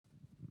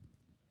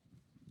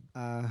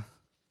uh,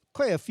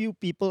 quite a few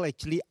people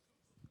actually,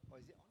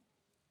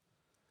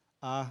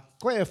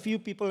 quite a few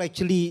people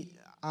actually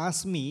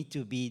asked me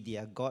to be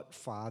their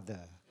godfather.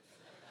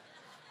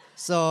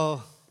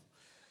 So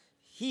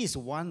he is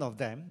one of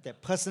them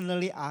that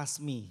personally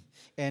asked me,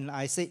 and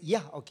I said,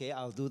 "Yeah, okay,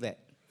 I'll do that."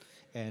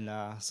 And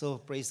so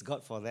praise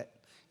God for that.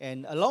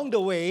 And along the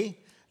way,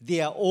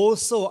 there are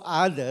also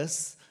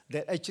others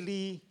that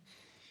actually,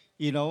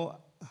 you know,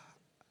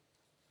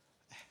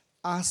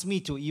 asked me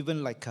to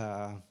even like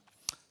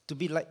to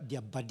be like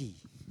their buddy.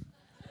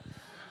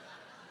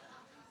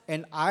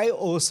 And I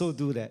also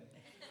do that,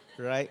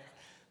 right?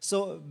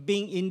 So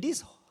being in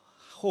this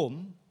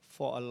home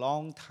for a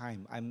long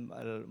time, I'm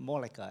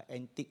more like an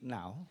antique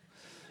now,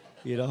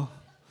 you know.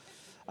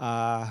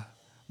 Uh,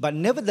 but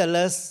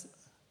nevertheless,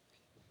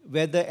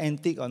 whether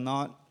antique or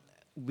not,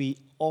 we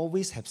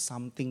always have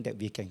something that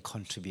we can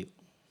contribute.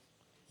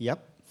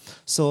 Yep.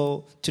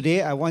 So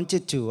today I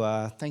wanted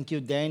to thank you,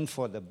 Dan,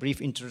 for the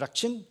brief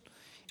introduction.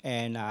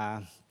 And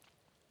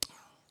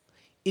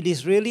it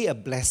is really a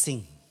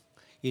blessing,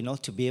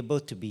 to be able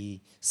to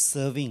be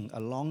serving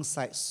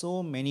alongside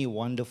so many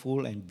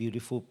wonderful and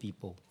beautiful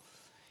people.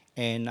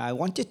 And I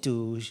wanted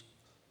to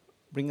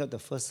bring up the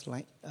first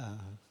slide.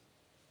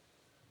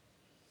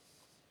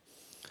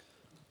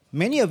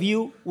 Many of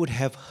you would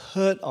have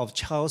heard of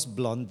Charles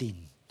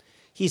Blondin.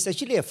 He's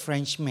actually a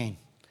Frenchman,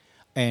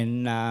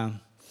 and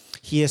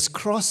he has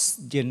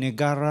crossed the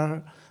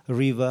Niagara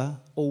River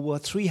over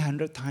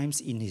 300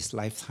 times in his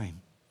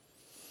lifetime.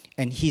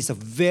 And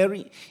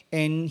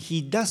and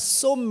he does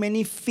so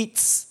many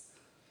feats,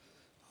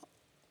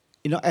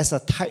 as a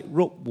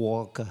tightrope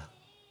walker.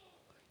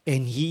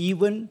 And he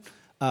even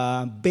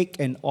baked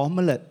an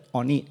omelette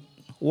on it,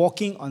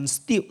 walking on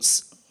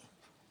stilts.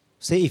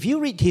 So if you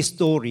read his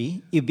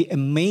story, it'd be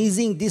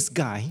amazing, this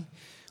guy,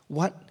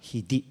 what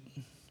he did,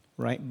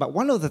 right? But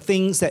one of the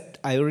things that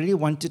I really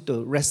wanted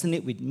to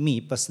resonate with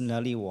me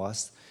personally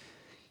was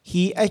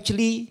he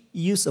actually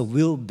used a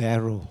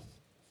wheelbarrow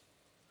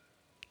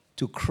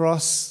to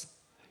cross,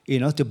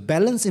 to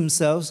balance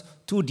himself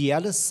to the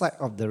other side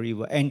of the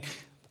river. And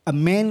a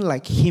man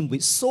like him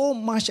with so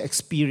much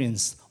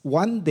experience,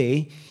 one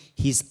day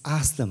he's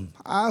asked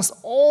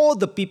all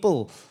the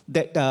people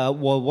that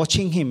were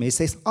watching him, he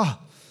says,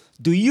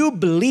 do you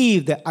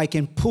believe that I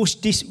can push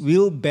this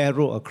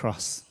wheelbarrow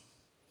across?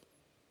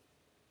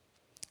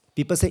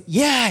 People say,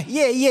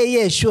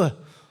 yeah, sure.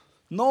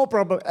 No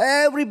problem.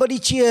 Everybody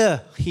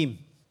cheer him.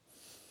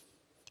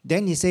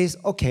 Then he says,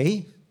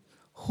 okay,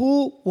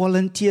 who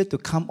volunteered to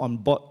come on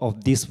board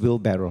of this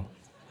wheelbarrow?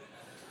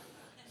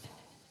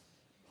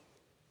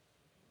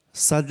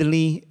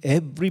 Suddenly,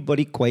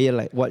 everybody quiet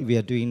like what we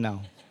are doing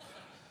now.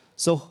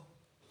 So,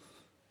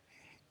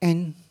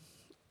 and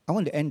I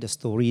want to end the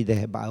story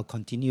there, but I'll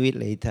continue it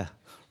later,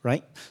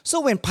 right? So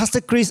when Pastor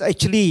Chris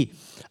actually,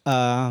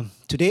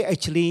 today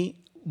actually,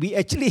 we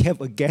actually have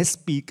a guest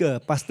speaker,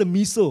 Pastor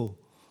Miso,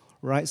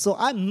 right? So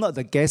I'm not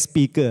the guest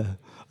speaker,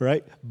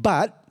 right?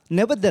 But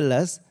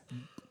nevertheless,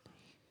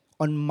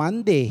 on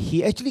Monday,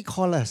 he actually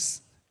called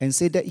us and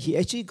said that he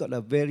actually got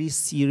a very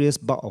serious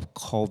bout of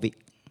COVID.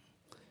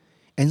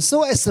 And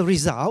so as a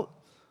result,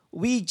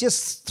 we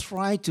just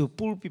try to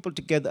pull people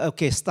together.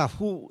 Okay, staff,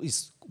 who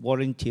is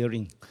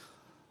volunteering?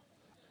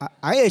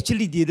 I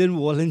actually didn't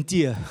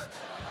volunteer.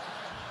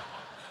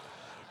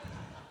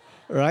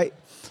 Right?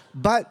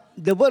 But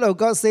the word of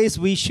God says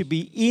we should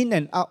be in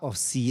and out of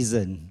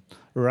season.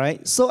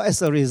 Right? So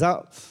as a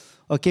result,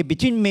 okay,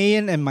 between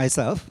Mayan and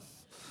myself,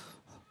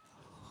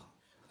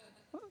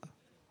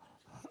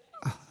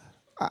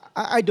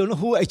 I don't know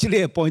who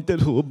actually appointed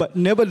who, but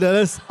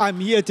nevertheless, I'm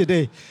here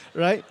today,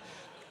 right?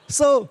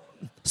 So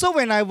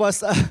when I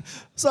was,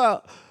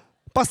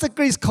 Pastor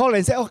Chris called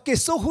and said, okay,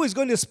 so who is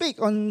going to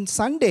speak on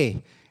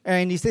Sunday?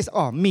 And he says,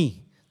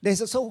 me. They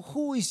said, so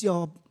who is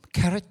your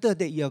character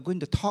that you're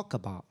going to talk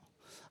about?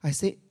 I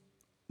said,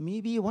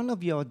 maybe one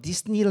of your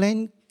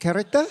Disneyland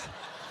character?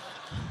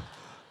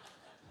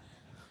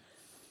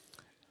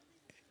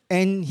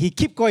 And he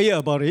kept quiet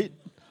about it,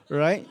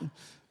 right?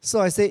 So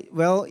I said,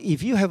 well,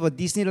 if you have a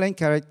Disneyland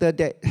character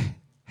that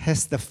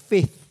has the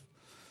faith,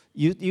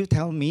 you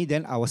tell me,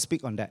 then I will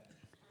speak on that,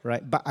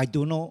 right? But I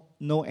do not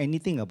know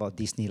anything about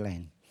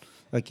Disneyland,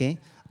 okay?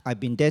 I've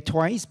been there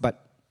twice,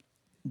 but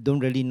don't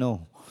really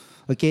know.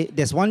 Okay,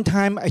 there's one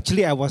time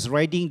actually I was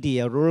riding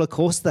the roller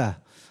coaster.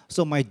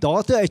 So my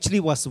daughter actually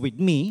was with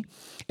me,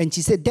 and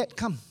she said, Dad,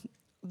 come,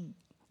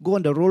 go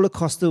on the roller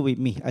coaster with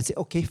me. I said,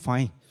 okay,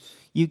 fine.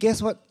 You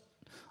guess what?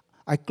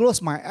 I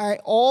closed my eye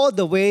all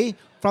the way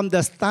from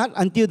the start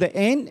until the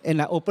end,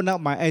 and I opened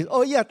up my eyes.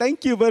 Oh yeah,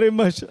 thank you very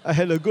much. I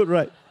had a good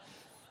ride.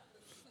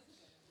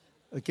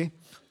 Okay,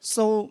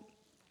 so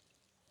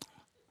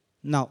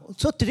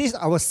today's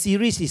our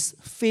series is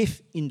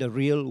Faith in the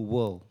Real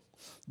World.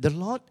 The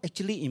Lord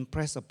actually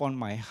impressed upon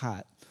my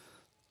heart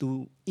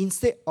to,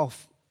 instead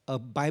of a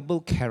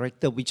Bible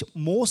character, which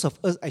most of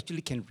us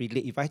actually can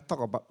relate. If I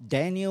talk about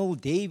Daniel,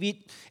 David,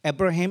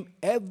 Abraham,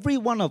 every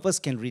one of us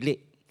can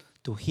relate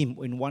to him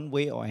in one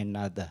way or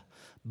another.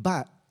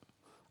 But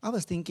I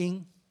was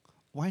thinking,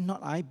 why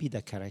not I be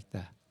the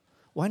character?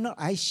 Why not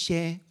I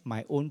share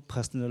my own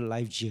personal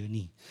life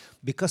journey?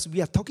 Because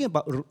we are talking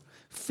about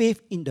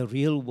faith in the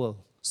real world.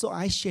 So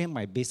I share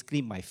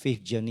basically my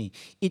faith journey.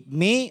 It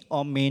may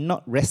or may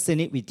not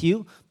resonate with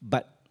you,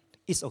 but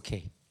it's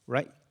okay,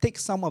 right? Take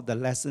some of the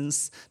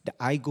lessons that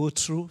I go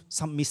through,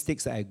 some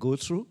mistakes that I go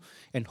through,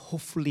 and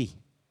hopefully,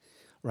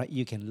 right,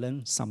 you can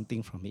learn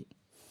something from it.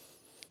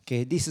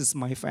 Okay, this is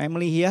my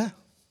family here.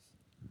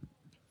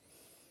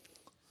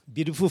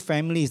 Beautiful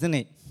family, isn't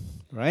it?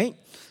 Right?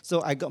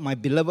 So I got my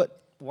beloved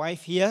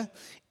wife here,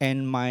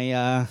 and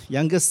my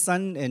youngest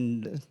son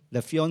and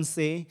the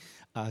fiance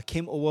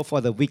came over for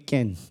the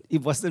weekend.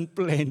 It wasn't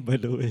planned, by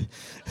the way.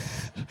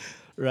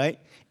 Right?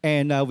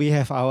 And we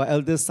have our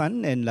eldest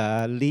son and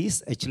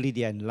Liz. Actually,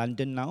 they are in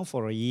London now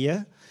for a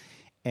year.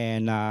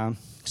 And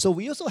so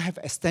we also have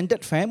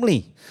extended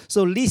family.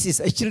 So Liz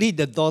is actually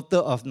the daughter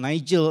of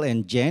Nigel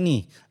and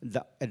Jenny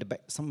at the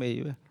back,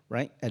 somewhere,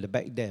 right? At the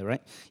back there,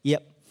 right?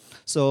 Yep.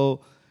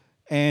 So,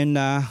 and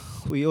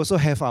we also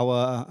have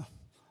our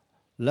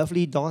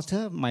lovely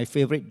daughter, my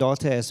favorite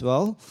daughter as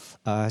well.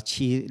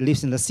 She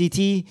lives in the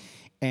city.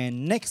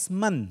 And next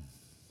month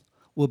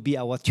will be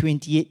our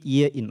 28th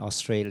year in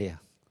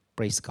Australia.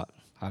 Praise God.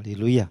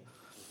 Hallelujah.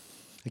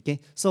 Okay,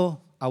 so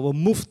our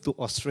move to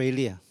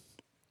Australia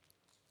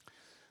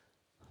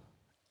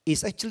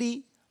is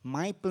actually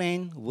my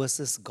plan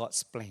versus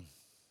God's plan.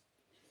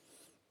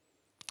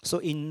 So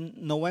in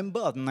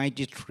November of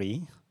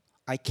 93,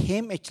 I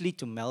came actually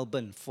to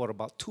Melbourne for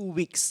about 2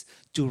 weeks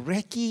to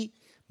recce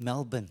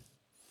Melbourne,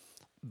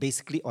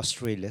 basically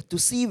Australia, to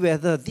see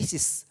whether this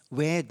is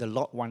where the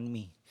Lord wants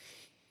me.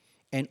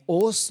 And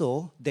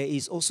also, there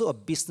is also a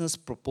business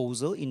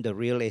proposal in the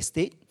real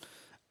estate.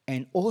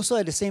 And also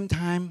at the same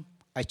time,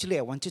 actually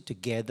I wanted to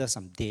gather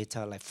some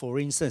data. Like for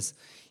instance,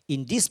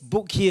 in this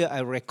book here, I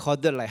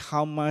recorded like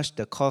how much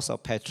the cost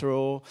of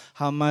petrol,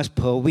 how much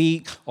per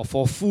week, or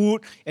for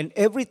food, and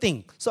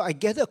everything. So I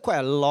gathered quite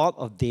a lot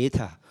of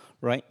data,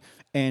 right?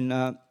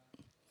 And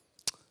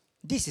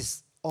this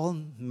is all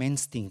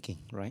man's thinking,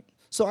 right?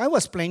 So I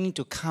was planning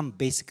to come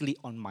basically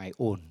on my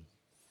own.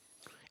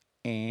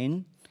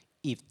 And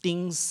if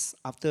things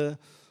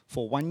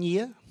for 1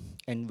 year,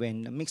 and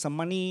when I make some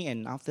money,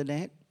 and after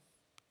that,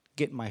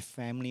 get my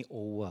family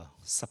over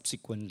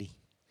subsequently.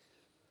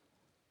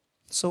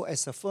 So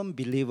as a firm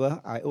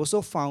believer, I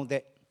also found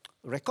that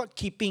record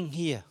keeping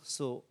here,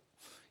 so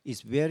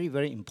is very,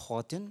 very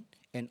important,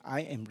 and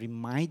I am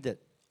reminded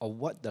of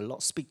what the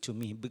Lord speak to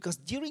me, because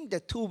during the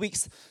 2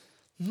 weeks,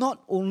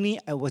 not only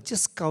I was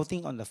just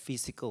scouting on the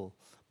physical,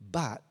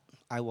 but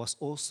I was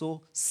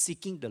also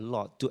seeking the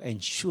Lord to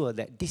ensure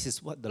that this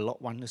is what the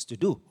Lord wants us to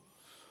do,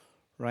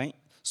 right?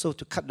 So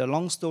to cut the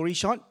long story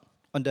short,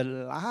 on the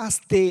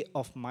last day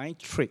of my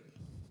trip,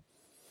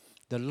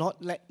 the Lord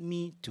led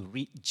me to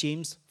read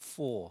James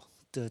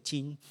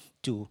 4:13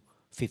 to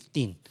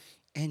 15.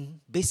 And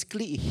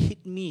basically it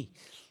hit me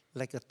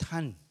like a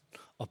ton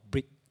of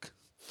brick.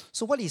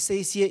 So what he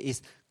says here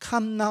is,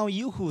 come now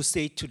you who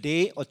say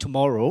today or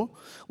tomorrow,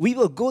 we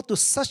will go to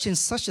such and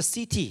such a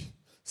city,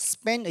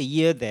 spend a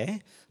year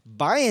there,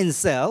 buy and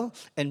sell,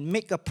 and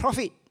make a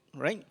profit,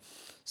 right?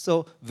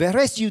 So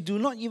whereas you do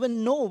not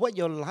even know what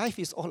your life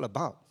is all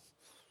about,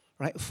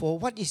 right? For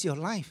what is your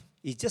life?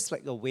 It's just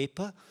like a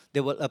vapor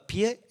that will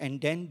appear and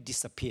then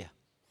disappear.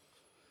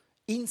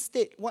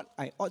 Instead, what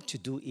I ought to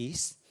do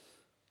is,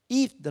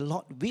 if the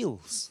Lord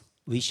wills,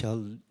 we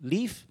shall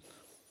live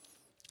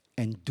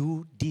and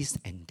do this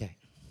and that.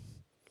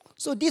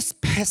 So this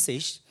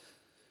passage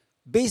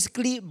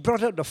basically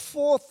brought up the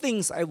 4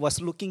 things I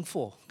was looking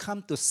for.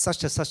 Come to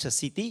such and such a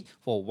city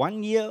for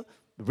 1 year,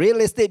 real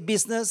estate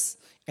business,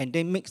 and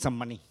then make some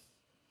money.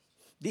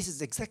 This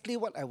is exactly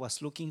what I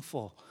was looking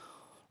for,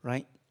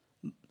 right?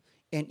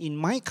 And in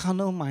my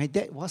carnal mind,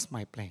 that was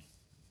my plan.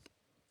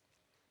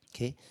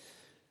 Okay?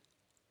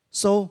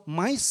 So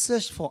my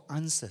search for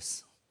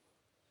answers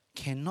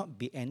cannot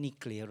be any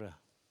clearer.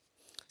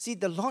 See,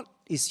 the Lord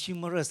is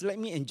humorous. Let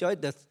me enjoy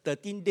the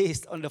 13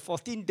 days. On the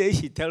 14th day,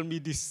 He tell me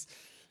this.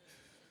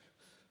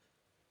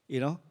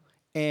 You know?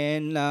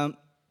 And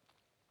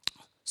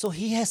so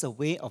He has a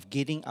way of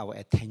getting our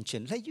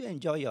attention. Let you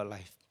enjoy your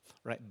life,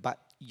 right? But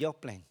your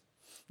plan.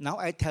 Now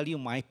I tell you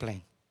my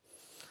plan.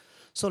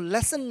 So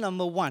lesson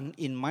number 1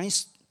 in my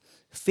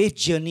faith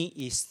journey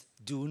is,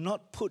 do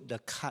not put the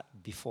cart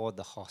before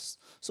the horse.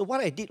 So what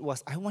I did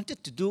was, I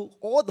wanted to do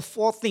all the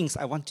 4 things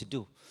I want to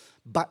do,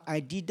 but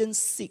I didn't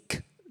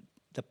seek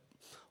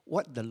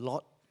what the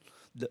Lord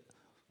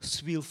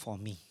will for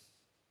me,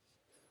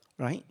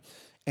 right?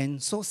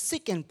 And so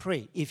seek and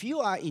pray. If you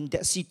are in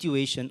that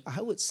situation,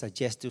 I would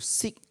suggest to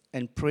seek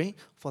and pray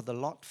for the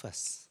Lord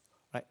first,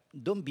 right?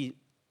 Don't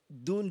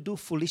do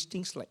foolish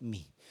things like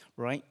me,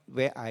 right?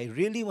 Where I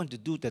really want to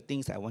do the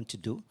things I want to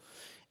do,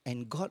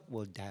 and God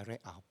will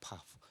direct our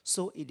path.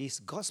 So it is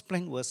God's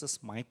plan versus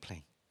my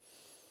plan.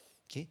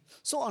 Okay?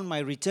 So on my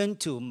return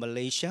to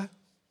Malaysia,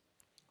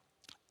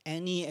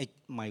 Annie,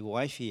 my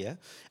wife here,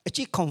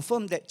 actually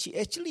confirmed that she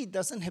actually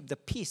doesn't have the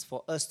peace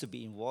for us to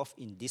be involved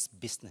in this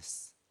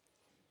business.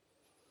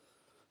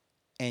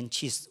 and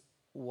she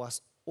was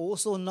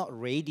also not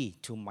ready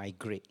to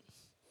migrate,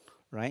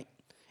 right?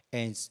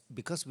 And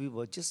because we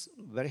were just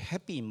very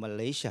happy in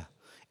Malaysia,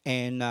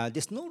 and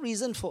there's no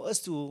reason for us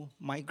to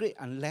migrate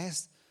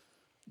unless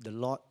the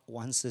Lord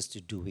wants us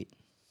to do it,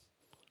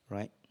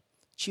 right?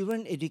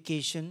 Children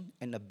education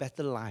and a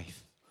better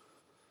life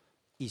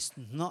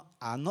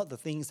are not the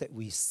things that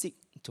we seek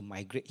to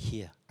migrate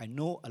here. I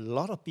know a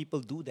lot of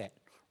people do that,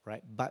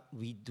 right? But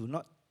we do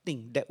not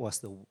think that was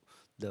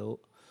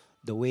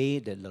the way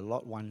that the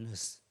Lord wants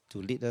us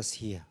to lead us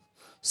here.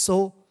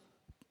 So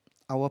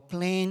our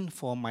plan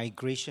for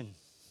migration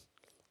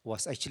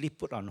was actually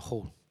put on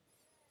hold.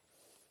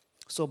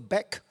 So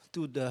back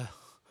to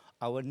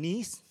our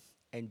knees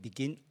and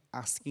begin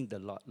asking the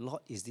Lord,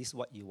 Lord, is this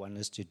what you want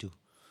us to do?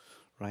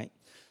 Right?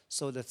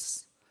 So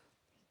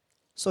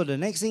the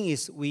next thing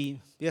is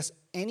because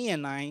Annie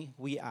and I,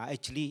 we are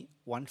actually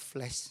one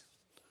flesh.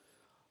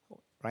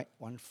 Right?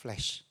 One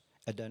flesh.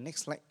 At the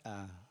next slide.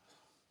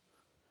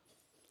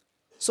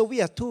 So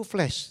we are two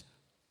flesh.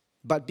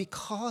 But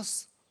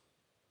because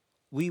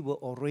we were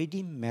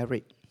already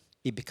married,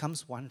 it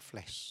becomes one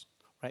flesh.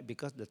 Right?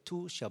 Because the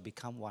two shall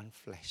become one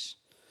flesh.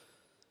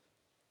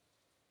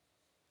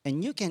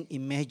 And you can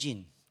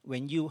imagine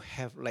when you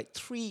have like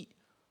three,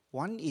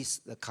 one is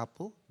the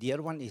couple, the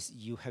other one is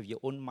you have your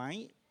own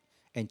mind,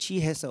 and she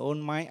has her own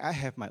mind, I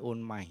have my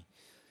own mind.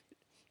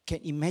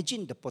 Can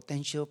imagine the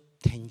potential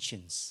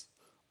tensions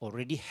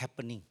already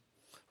happening,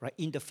 right,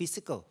 in the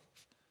physical.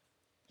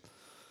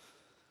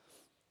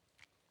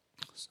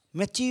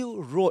 Matthew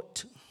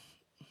wrote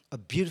a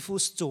beautiful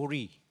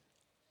story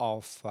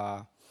of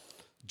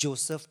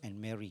Joseph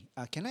and Mary.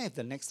 Can I have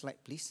the next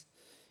slide, please?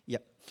 Yeah.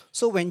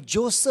 So when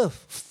Joseph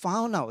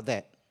found out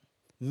that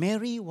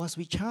Mary was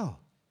with child,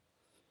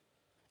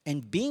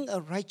 and being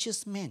a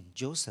righteous man,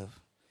 Joseph,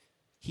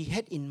 he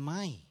had in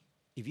mind,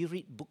 if you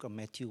read book of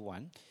Matthew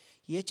 1,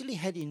 he actually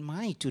had in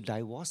mind to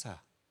divorce her.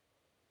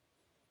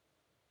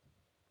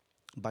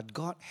 But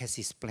God has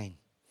his plan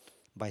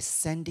by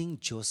sending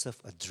Joseph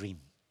a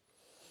dream.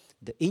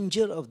 The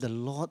angel of the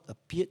Lord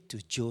appeared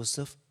to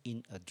Joseph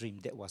in a dream.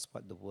 That was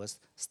what the verse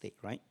state,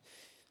 right?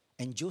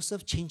 And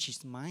Joseph changed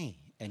his mind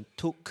and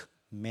took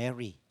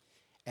Mary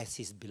as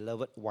his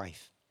beloved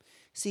wife.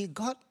 See,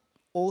 God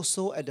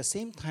also at the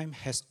same time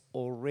has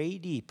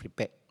already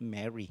prepared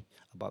Mary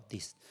about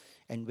this.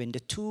 And when the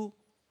two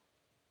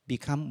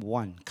become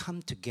one,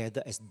 come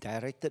together as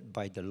directed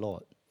by the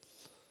Lord,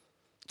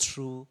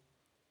 through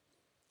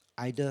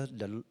either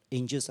the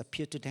angels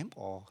appear to them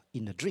or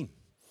in a dream,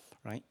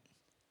 right?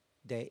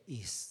 There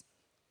is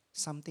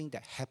something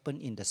that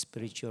happened in the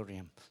spiritual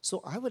realm.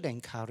 So I would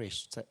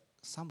encourage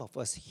some of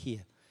us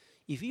here,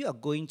 if you are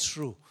going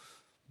through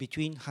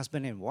between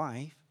husband and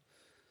wife,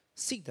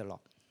 seek the Lord.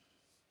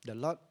 The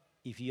Lord,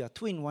 if you are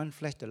two in one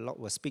flesh, the Lord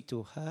will speak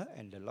to her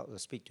and the Lord will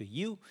speak to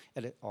you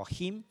or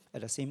him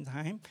at the same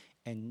time,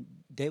 and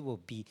there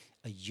will be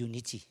a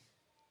unity,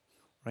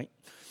 right?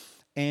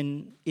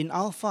 And in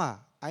Alpha,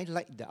 I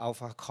like the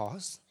Alpha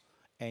course.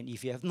 And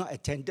if you have not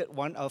attended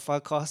one Alpha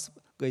course,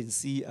 go and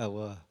see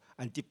our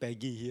Auntie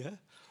Peggy here,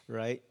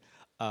 right?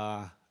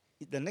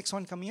 The next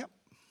one coming up?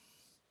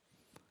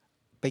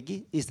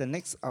 Peggy, is the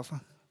next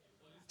Alpha?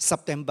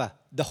 September.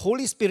 The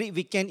Holy Spirit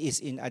weekend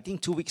is in, I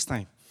think, 2 weeks'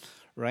 time,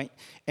 right?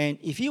 And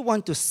if you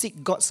want to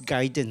seek God's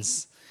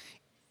guidance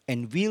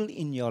and will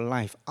in your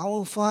life,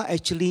 Alpha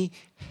actually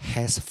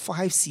has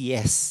 5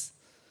 CS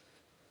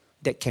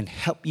that can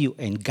help you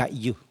and guide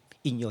you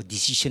in your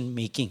decision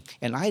making.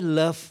 And I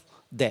love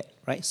that,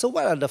 right? So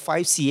what are the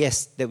 5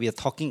 CS that we are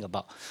talking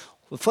about?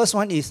 The first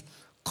one is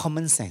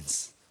common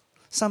sense.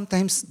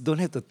 Sometimes don't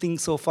have to think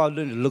so far,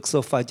 don't have to look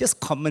so far. Just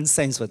common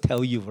sense will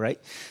tell you, right?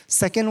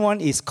 Second one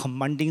is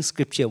commanding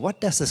scripture. What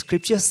does the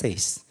scripture say?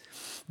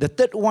 The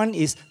third one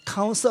is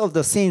counsel of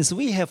the saints.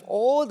 We have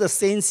all the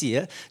saints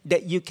here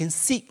that you can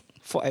seek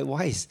for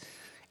advice.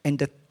 And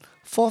the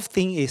fourth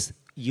thing is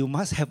you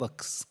must have a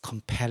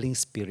compelling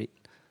spirit.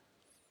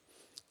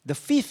 The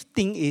fifth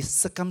thing is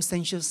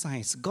circumstantial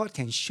signs. God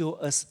can show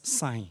us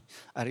signs.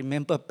 I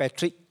remember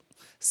Patrick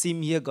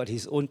Sim here got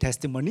his own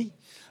testimony,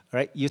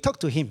 right? You talk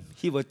to him,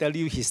 he will tell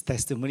you his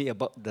testimony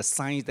about the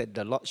signs that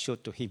the Lord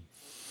showed to him,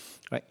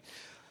 right?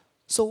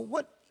 So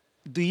what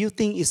do you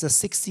think is a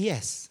 6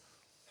 CS?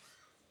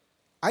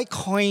 I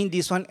coined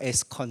this one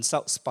as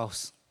consult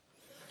spouse.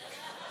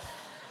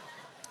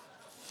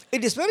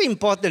 It is very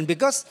important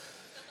because,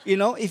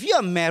 if you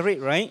are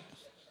married, right,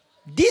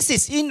 this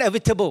is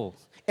inevitable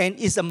and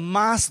it's a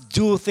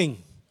must-do thing.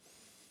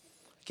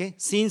 Okay,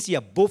 since you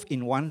are both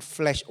in one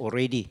flesh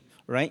already,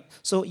 right?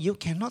 So you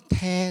cannot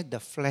tear the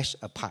flesh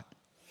apart.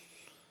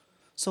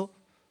 So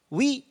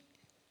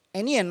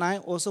Annie and I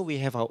also, we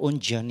have our own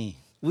journey.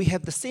 We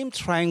have the same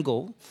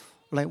triangle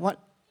like what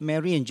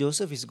Mary and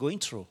Joseph is going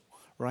through,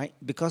 right?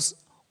 Because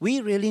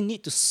we really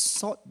need to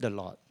sought the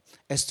Lord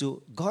as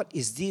to, God,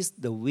 is this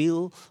the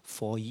will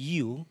for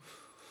you,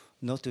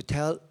 to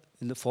tell,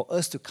 for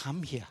us to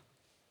come here?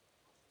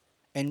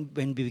 And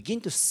when we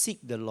begin to seek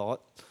the Lord,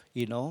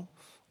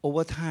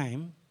 over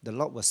time, the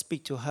Lord will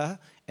speak to her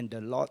and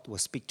the Lord will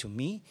speak to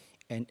me.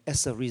 And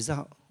as a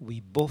result, we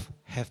both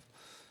have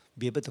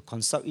be able to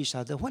consult each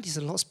other. What is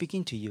the Lord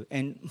speaking to you?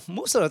 And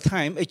most of the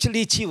time,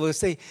 actually, she will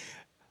say,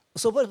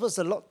 so what was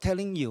the Lord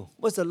telling you?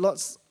 What's the Lord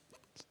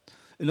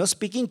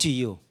speaking to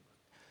you?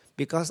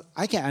 Because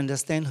I can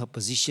understand her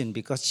position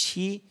because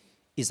she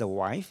is a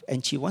wife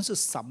and she wants to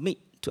submit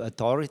to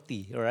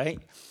authority, right?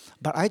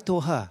 But I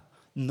told her,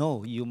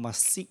 no, you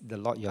must seek the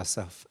Lord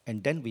yourself.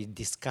 And then we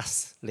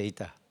discuss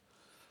later,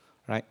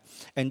 right?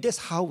 And that's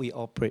how we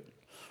operate,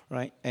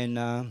 right?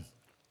 And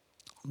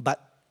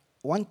but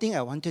one thing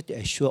I wanted to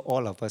assure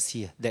all of us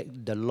here,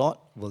 that the Lord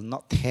will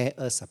not tear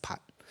us apart.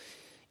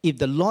 If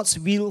the Lord's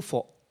will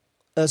for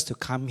us to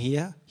come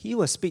here, He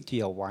will speak to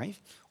your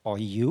wife or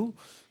you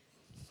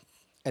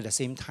at the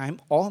same time,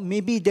 or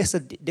maybe there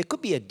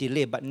could be a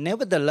delay, but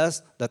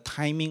nevertheless, the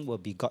timing will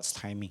be God's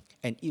timing,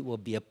 and it will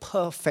be a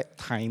perfect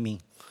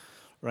timing,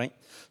 right?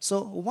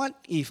 So what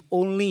if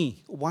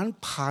only one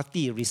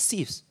party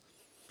receives,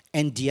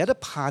 and the other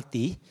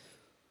party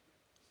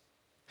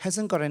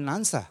hasn't got an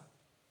answer?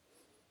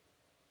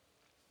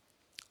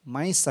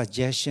 My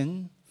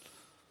suggestion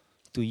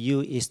to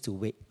you is to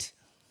wait.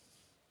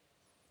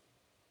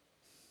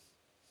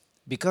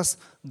 Because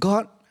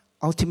God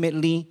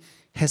ultimately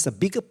has a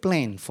bigger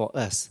plan for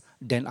us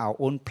than our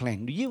own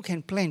plan. You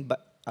can plan,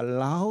 but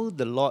allow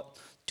the Lord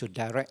to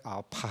direct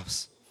our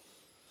paths.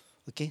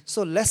 Okay,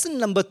 so lesson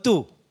number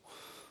 2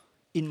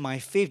 in my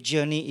faith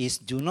journey is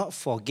do not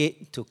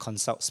forget to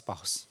consult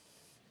spouse.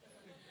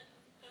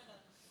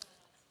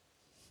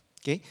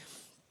 Okay,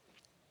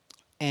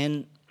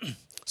 and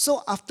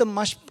so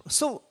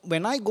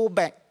when I go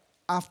back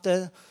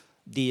after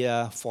the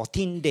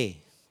 14th day,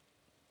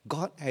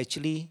 God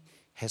actually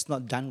has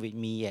not done with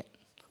me yet.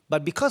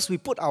 But because we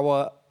put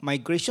our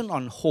migration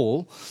on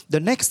hold, the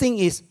next thing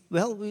is,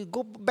 we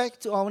go back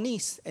to our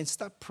knees and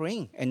start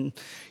praying. And,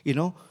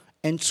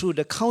 and through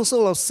the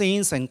council of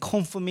saints and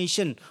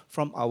confirmation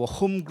from our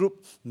home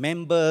group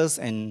members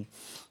and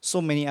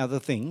so many other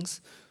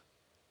things,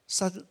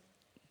 so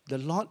the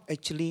Lord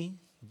actually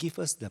gave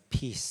us the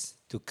peace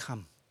to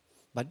come.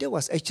 But that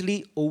was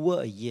actually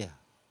over a year,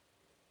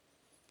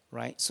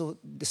 right? So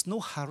there's no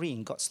hurry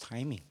in God's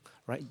timing,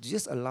 right?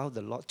 Just allow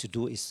the Lord to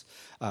do His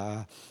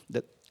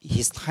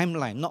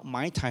timeline, not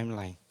my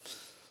timeline.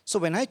 So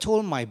when I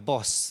told my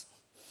boss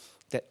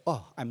that,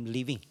 I'm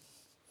leaving,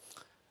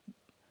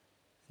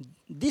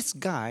 this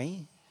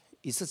guy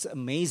is just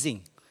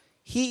amazing.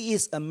 He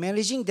is a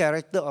managing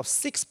director of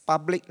 6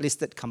 public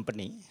listed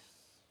companies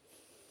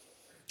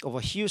of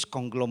a huge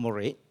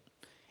conglomerate,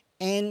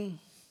 and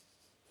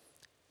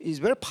is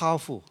very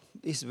powerful.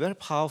 He's very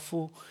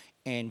powerful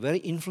and very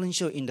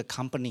influential in the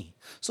company.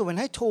 So when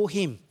I told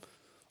him,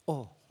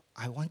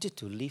 I wanted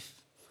to leave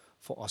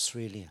for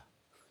Australia,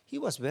 he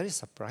was very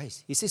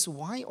surprised. He says,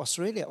 why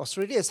Australia?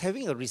 Australia is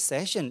having a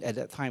recession at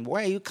that time.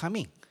 Why are you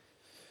coming?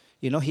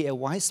 He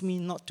advised me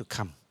not to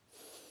come.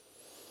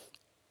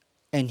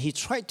 And he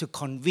tried to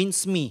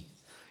convince me,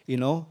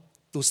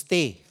 to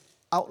stay,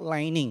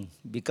 outlining,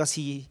 because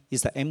he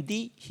is the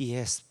MD, he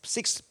has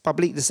 6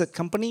 public listed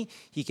company,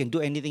 he can do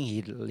anything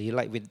he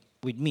like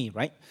with me,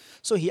 right?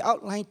 So he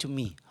outlined to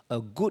me a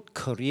good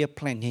career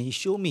plan, and he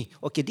showed me,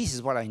 okay, this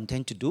is what I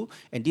intend to do,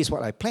 and this is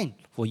what I plan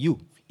for you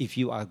if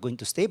you are going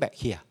to stay back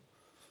here.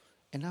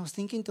 And I was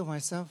thinking to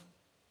myself,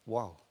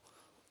 wow,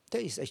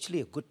 that is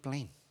actually a good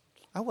plan.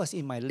 I was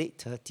in my late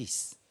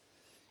 30s.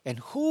 And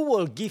who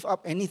will give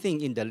up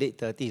anything in the late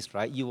 30s,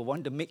 right? You will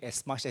want to make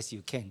as much as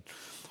you can.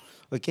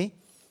 Okay?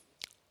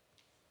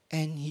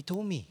 And he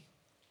told me,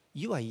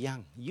 you are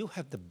young. You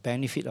have the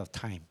benefit of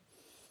time.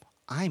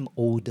 I'm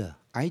older.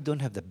 I don't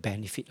have the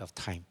benefit of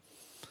time.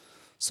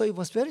 So it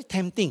was very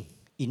tempting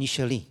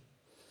initially.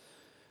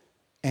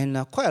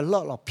 And quite a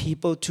lot of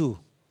people too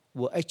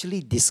were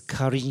actually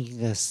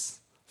discouraging us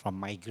from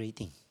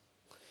migrating.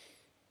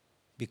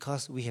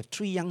 Because we have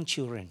 3 young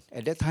children.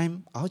 At that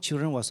time, our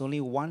children was only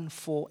 1,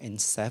 4,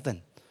 and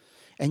 7.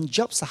 And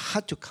jobs are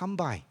hard to come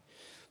by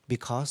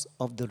because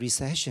of the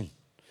recession.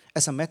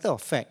 As a matter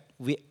of fact,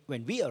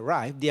 when we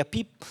arrived, there are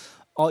people,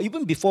 or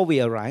even before we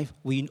arrived,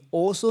 we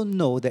also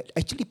know that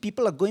actually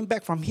people are going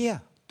back from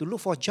here to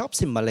look for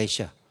jobs in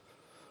Malaysia,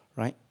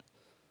 right?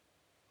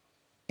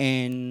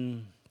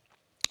 And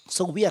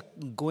so we are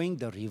going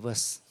the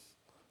reverse.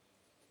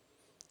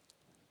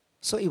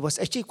 So it was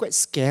actually quite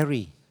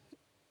scary,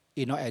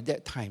 at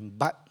that time.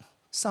 But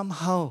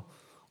somehow,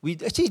 we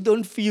actually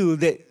don't feel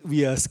that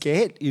we are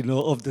scared,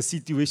 of the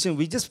situation.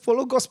 We just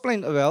follow God's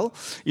plan well,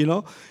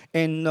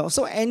 And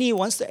so Annie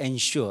wants to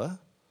ensure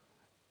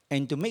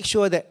and to make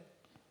sure that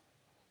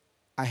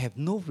I have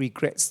no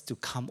regrets to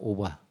come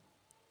over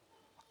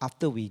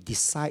after we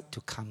decide to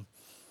come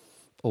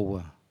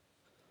over.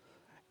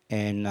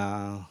 And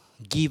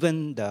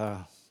given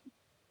the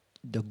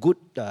good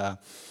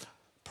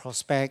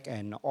prospect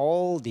and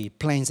all the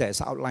plans that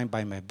is outlined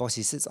by my boss,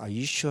 he says, are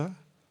you sure?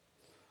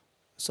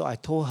 So I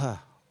told her,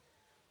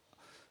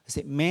 I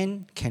said,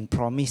 men can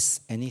promise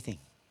anything,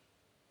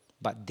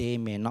 but they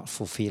may not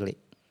fulfill it.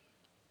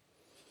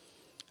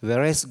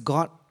 Whereas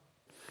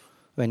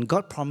when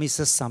God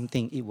promises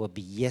something, it will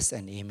be yes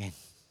and amen.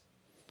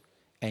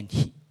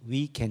 And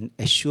we can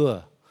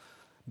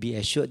be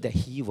assured that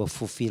He will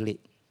fulfill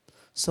it.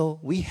 So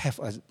we have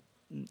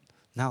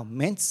now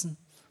man's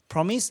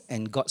promise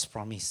and God's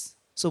promise.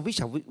 So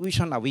which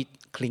one are we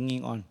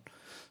clinging on?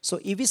 So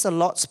if it's the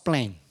Lord's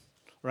plan,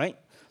 right?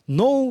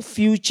 No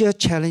future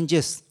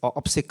challenges or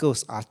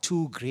obstacles are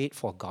too great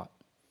for God.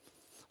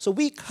 So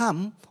we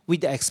come with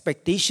the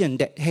expectation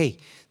that, hey,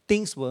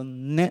 things will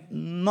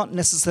not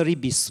necessarily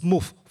be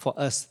smooth for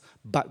us,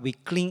 but we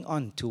cling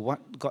on to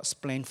what God's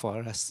plan for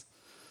us.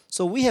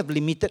 So we have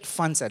limited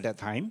funds at that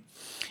time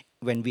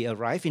when we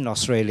arrived in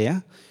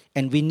Australia,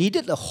 and we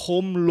needed a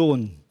home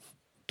loan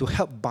to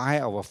help buy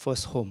our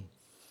first home.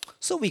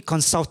 So we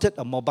consulted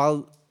a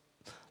mobile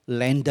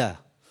lender.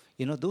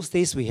 You know, those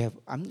days we have,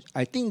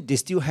 I think they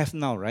still have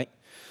now, right?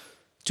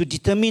 To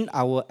determine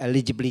our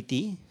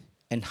eligibility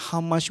and how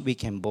much we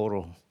can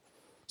borrow.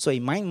 So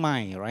in my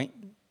mind, right,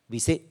 we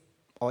said,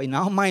 or in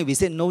our mind, we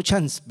said no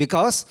chance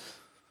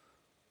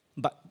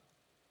but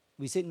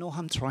we said no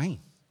harm trying.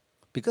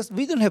 Because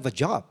we don't have a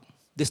job.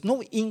 There's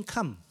no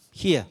income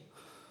here.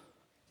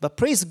 But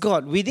praise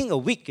God, within a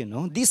week,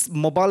 this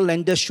mobile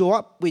lender show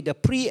up with a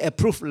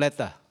pre-approved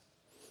letter,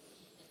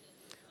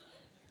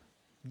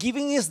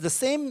 giving us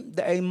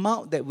the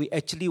amount that we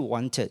actually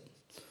wanted,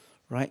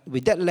 right?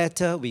 With that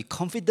letter, we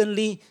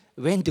confidently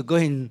went to go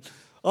and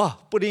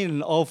put in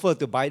an offer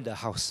to buy the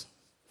house,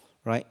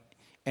 right?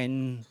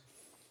 And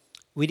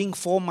within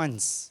 4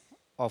 months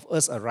of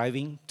us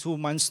arriving, 2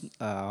 months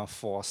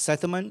for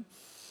settlement,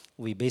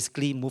 we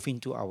basically moved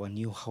into our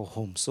new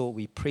home. So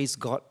we praise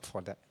God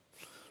for that,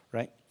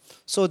 right?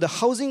 So the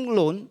housing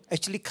loan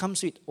actually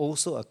comes with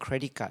also a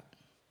credit card.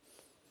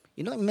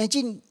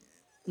 Imagine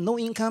no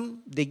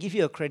income, they give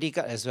you a credit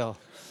card as well.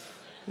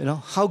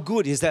 How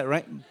good is that,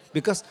 right?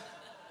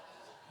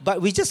 But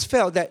we just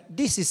felt that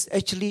this is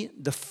actually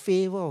the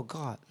favor of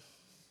God,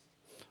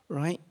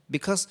 right?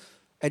 Because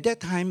at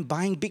that time,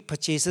 buying big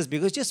purchases,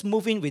 because just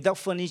moving without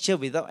furniture,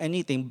 without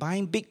anything,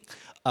 buying big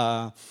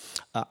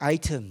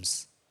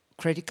items,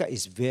 credit card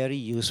is very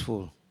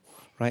useful,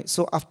 right?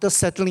 So after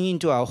settling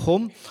into our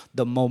home,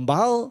 the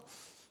mobile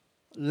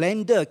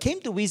lender came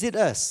to visit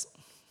us.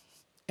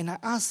 And I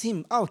asked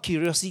him, out of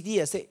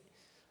curiosity, I said,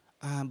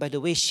 by the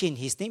way, Shane,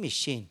 his name is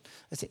Shane.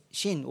 I said,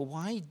 Shane,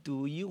 why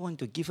do you want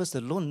to give us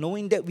a loan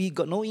knowing that we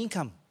got no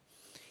income?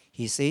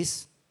 He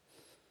says,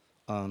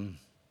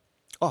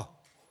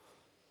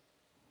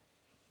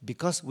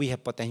 because we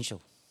have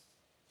potential.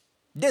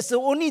 That's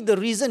only the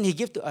reason he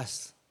gave to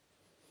us.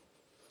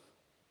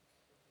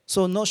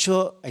 So not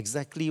sure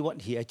exactly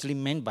what he actually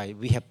meant by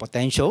we have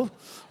potential,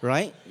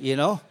 right?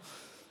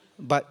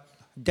 But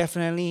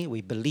definitely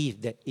we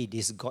believe that it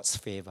is God's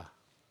favor.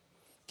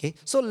 Okay?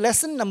 So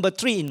lesson number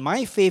 3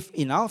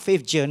 in our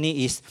faith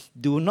journey is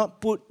do not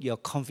put your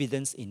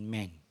confidence in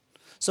man.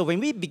 So when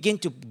we begin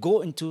to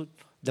go into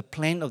the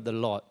plan of the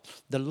Lord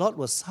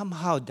will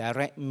somehow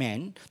direct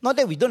man. Not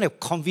that we don't have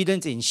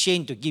confidence in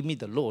Shane to give me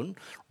the loan,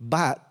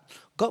 but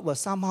God will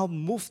somehow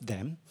move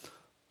them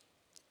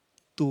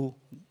to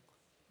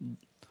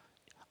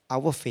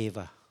our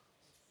favor.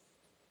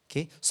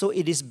 Okay? So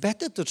it is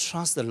better to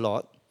trust the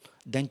Lord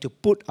than to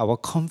put our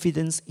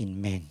confidence in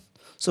man.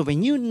 So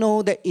when you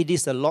know that it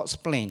is the Lord's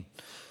plan,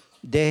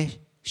 there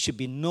should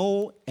be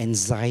no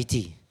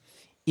anxiety.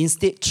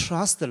 Instead,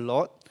 trust the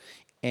Lord,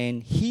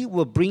 and He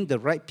will bring the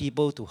right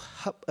people to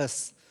help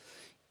us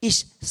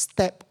each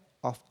step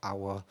of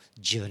our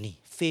journey,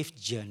 faith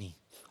journey.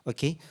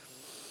 Okay?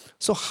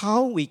 So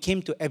how we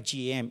came to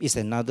FGM is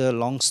another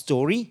long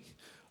story,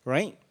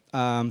 right?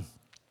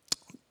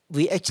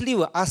 We actually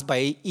were asked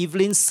by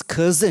Evelyn's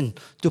cousin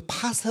to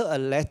pass her a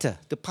letter,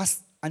 to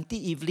pass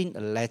Auntie Evelyn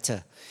a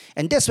letter.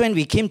 And that's when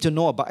we came to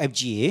know about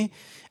FGA,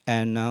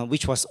 and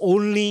which was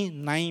only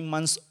 9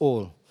 months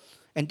old.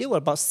 And there were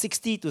about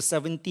 60 to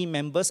 70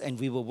 members, and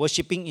we were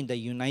worshiping in the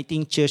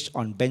Uniting Church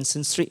on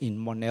Benson Street in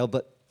Mount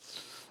Albert.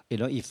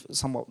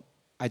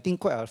 I think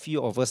quite a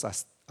few of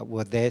us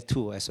were there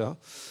too as well.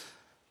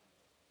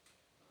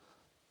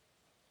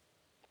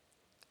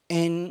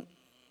 And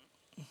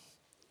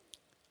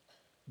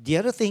the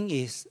other thing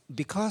is,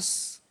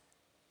 because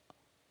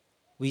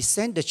we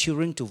sent the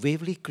children to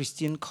Waverley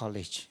Christian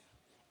College,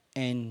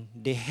 and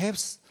they have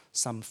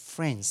some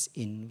friends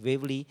in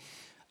Waverley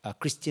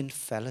Christian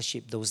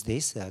Fellowship those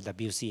days,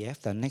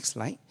 WCF, the next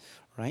slide,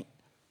 right?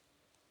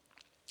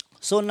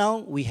 So now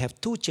we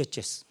have 2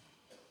 churches.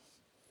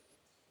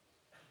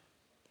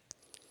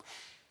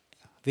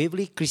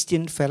 Waverley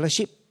Christian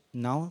Fellowship,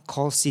 now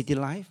called City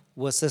Life,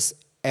 versus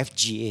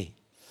FGA.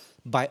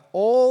 By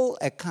all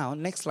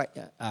account, next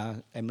slide,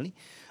 Emily.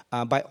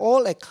 By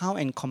all account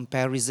and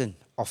comparison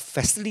of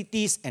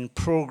facilities and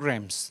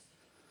programs,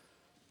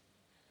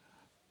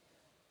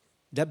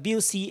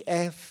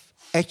 WCF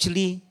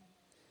actually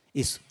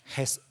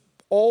has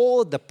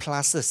all the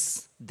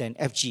pluses than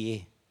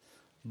FGA.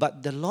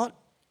 But the Lord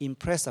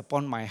impressed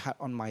upon my heart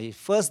on my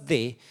first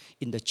day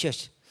in the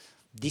church,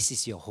 this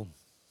is your home.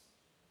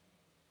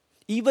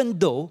 Even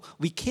though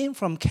we came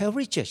from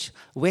Calvary Church,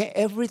 where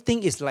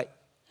everything is like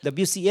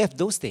WCF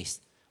those days.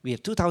 We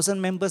have 2,000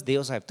 members. They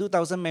also have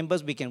 2,000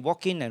 members. We can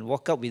walk in and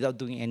walk out without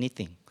doing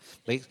anything.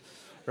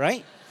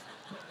 Right?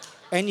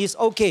 And it's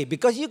okay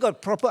because you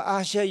got proper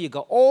usher, you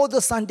got all the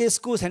Sunday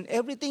schools and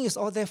everything is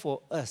all there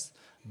for us.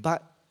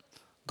 But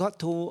God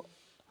told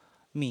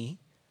me,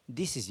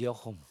 this is your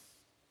home.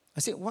 I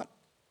said, what?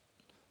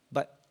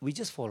 But we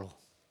just follow.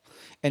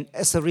 And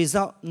as a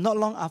result, not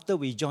long after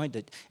we joined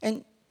it,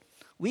 and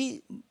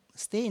we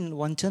stay in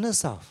Wanchana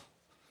South,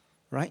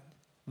 right?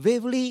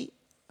 Waverly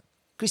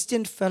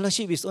Christian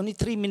Fellowship is only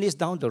 3 minutes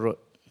down the road.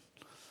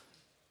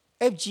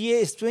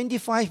 FGA is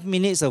 25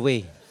 minutes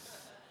away.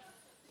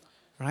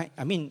 Right?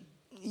 I mean,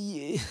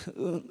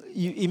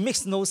 it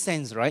makes no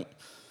sense, right?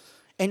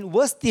 And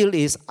worse still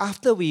is,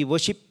 after we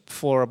worship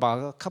for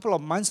about a couple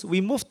of months,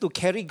 we moved to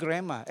Cary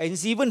Grammar, and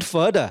it's even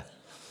further.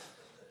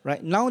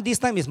 Right? Now this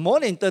time is more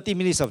than 30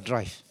 minutes of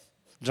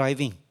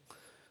driving.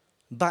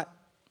 But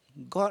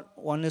God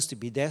wants us to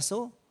be there,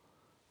 so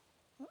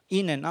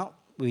in and out,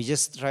 we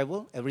just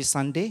travel every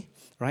Sunday,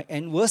 right?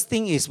 And worst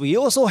thing is, we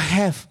also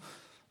have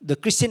the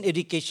Christian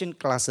education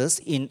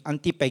classes in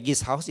Auntie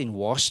Peggy's house in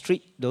Wall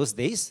Street those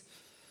days.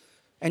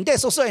 And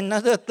that's also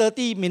another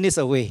 30 minutes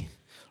away,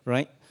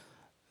 right?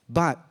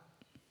 But,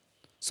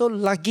 so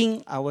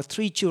lugging our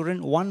 3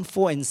 children, 1,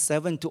 4, and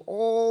 7, to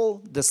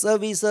all the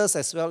services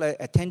as well as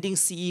attending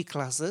CE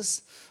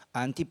classes,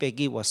 Auntie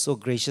Peggy was so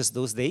gracious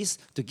those days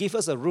to give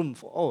us a room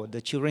for,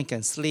 the children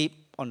can sleep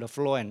on the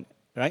floor and,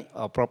 right,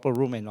 a proper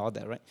room and all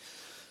that, right?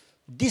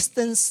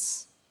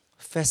 Distance,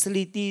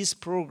 facilities,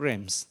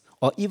 programs,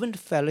 or even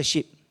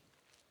fellowship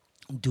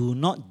do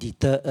not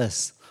deter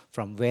us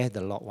from where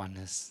the Lord wants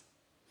us.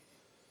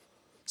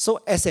 So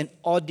as an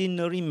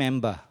ordinary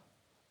member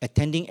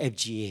attending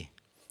FGA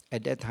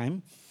at that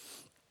time,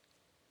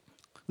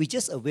 we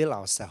just avail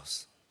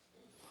ourselves,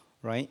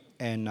 right?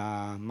 And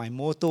my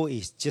motto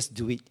is just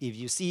do it. If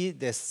you see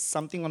there's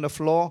something on the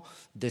floor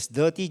that's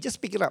dirty,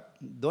 just pick it up.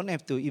 Don't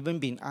have to even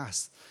be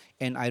asked.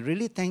 And I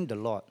really thank the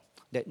Lord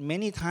that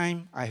many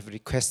times I've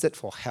requested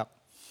for help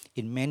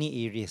in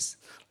many areas.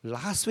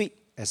 Last week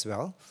as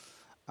well,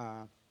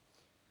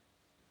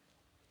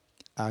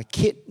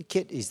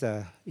 Kit is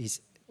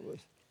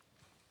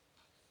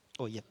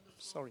oh, yeah,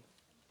 sorry.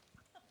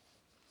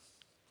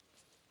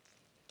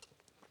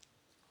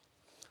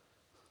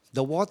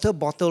 The water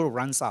bottle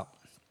runs out.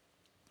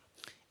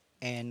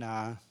 And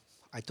I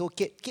told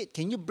Kit,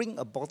 can you bring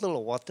a bottle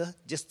of water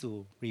just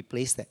to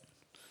replace that?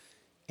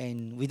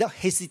 And without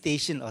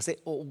hesitation, I said,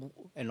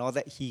 and all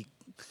that, he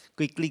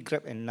quickly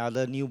grabbed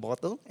another new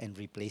bottle and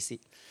replaced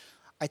it.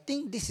 I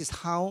think this is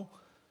how,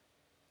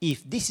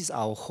 if this is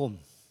our home,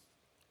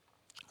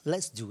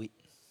 let's do it,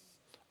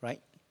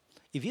 right?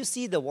 If you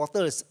see the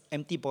water is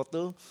empty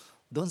bottle,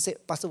 don't say,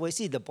 Pastor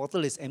Wesley, the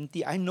bottle is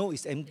empty. I know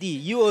it's empty.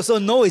 You also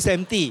know it's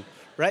empty,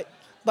 right?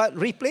 But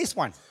replace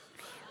one,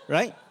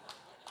 right?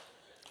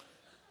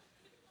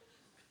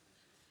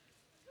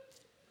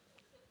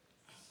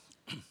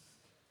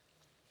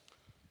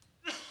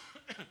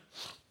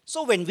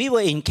 So when we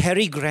were in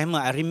Cary Grammar,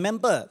 I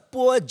remember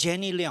poor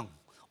Jenny Leong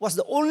was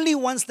the only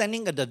one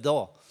standing at the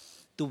door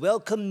to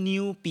welcome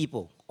new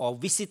people or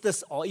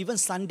visitors or even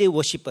Sunday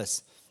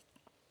worshippers.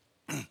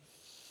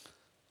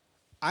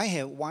 I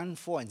had 1,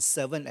 4, and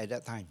 7 at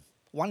that time.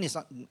 One is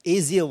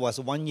Asia was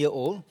 1 year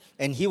old,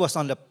 and he was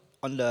on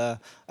the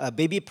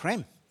baby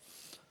pram.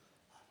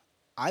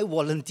 I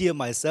volunteer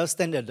myself,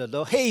 stand at the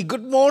door. Hey,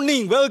 good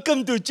morning,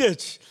 welcome to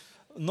church.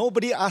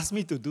 Nobody asked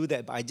me to do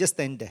that, but I just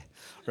stand there,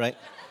 right?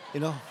 You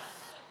know.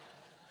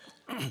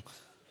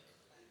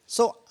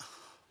 So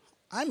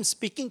I'm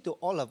speaking to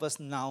all of us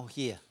now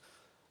here.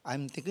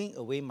 I'm taking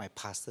away my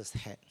pastor's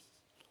hat,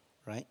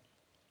 right?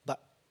 But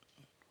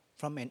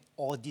from an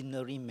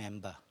ordinary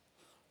member,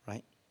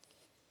 right?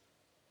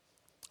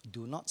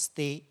 Do not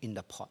stay in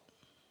the pot.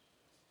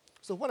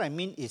 So what I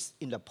mean is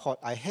in the pot,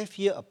 I have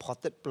here a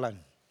potted plant.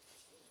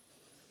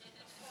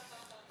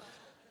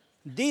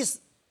 This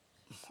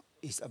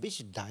is a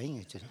bit dying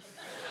actually.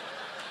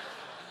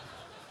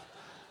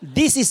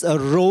 This is a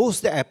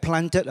rose that I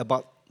planted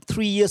about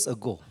 3 years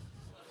ago.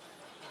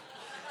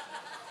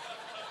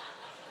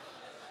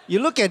 You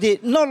look at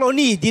it, not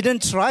only it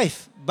didn't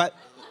thrive, but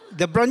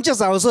the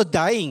branches are also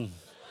dying,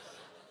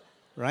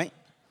 right?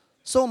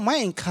 So my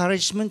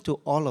encouragement to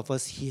all of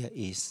us here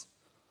is,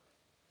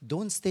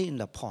 don't stay in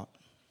the pot,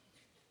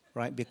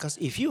 right? Because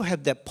if you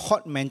have that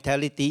pot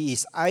mentality,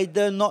 it's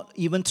either not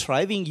even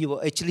thriving, you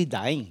are actually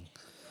dying,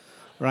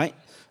 right?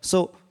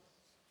 So,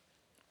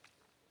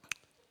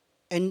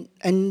 and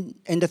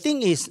the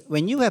thing is,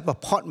 when you have a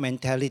pot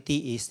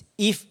mentality is,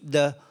 if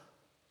the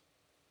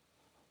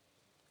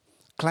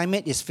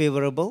climate is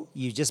favorable,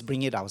 you just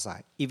bring it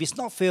outside. If it's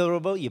not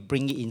favorable, you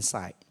bring it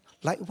inside.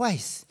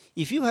 Likewise,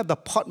 if you have a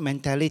pot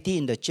mentality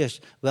in the church,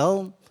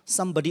 well,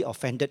 somebody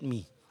offended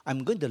me,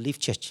 I'm going to leave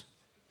church,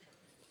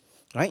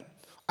 right?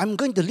 I'm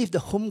going to leave the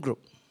home group.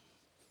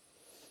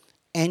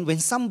 And when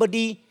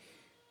somebody,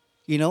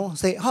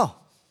 say,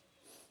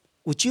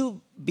 would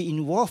you be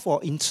involved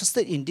or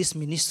interested in this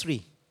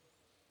ministry?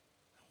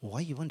 Why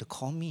you want to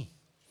call me?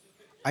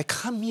 I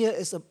come here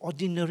as an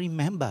ordinary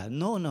member.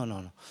 No, no,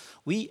 no, no.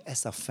 We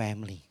as a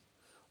family,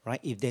 right?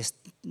 If there's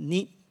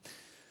need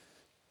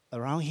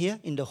around here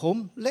in the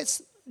home,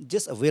 let's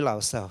just avail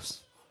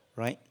ourselves,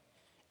 right?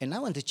 And I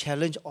want to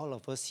challenge all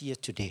of us here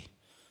today.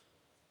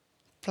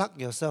 Plug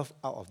yourself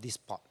out of this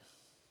pot,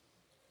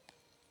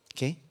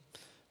 okay?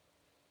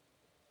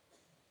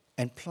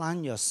 And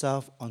plant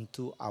yourself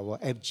onto our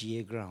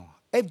FGA ground.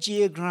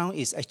 FGA ground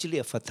is actually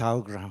a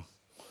fertile ground,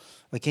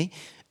 okay?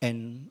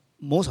 And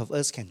most of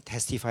us can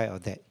testify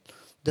of that.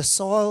 The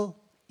soil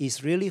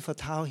is really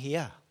fertile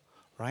here,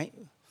 right?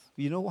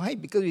 You know why?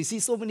 Because we see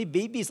so many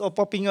babies all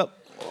popping up,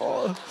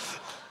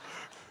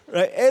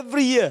 right?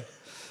 Every year.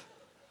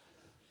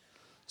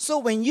 So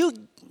when you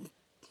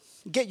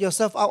get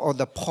yourself out of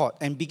the pot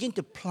and begin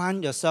to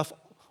plant yourself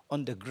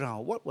on the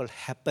ground, what will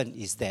happen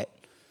is that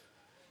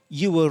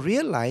you will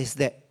realize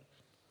that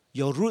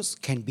your roots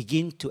can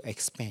begin to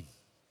expand.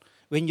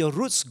 When your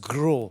roots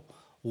grow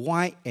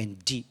wide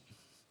and deep,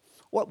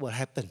 what will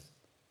happen?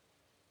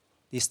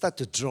 They start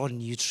to draw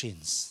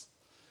nutrients.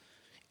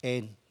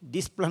 And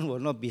this plant will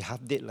not be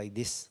half dead like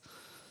this.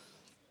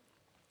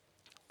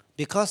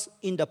 Because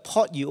in the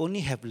pot, you only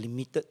have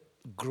limited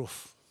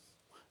growth.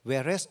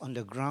 Whereas on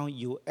the ground,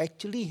 you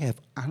actually have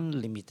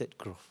unlimited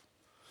growth.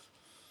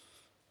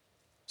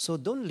 So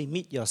don't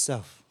limit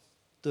yourself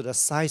to the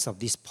size of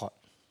this pot.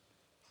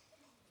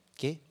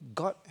 Okay?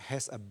 God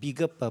has a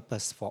bigger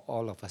purpose for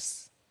all of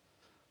us.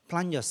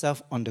 Plant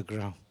yourself on the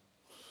ground.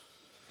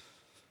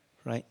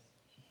 Right?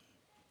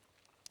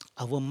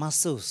 Our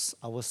muscles,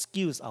 our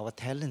skills, our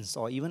talents,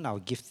 or even our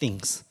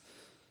giftings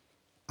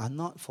are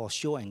not for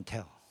show and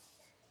tell.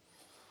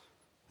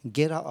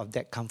 Get out of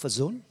that comfort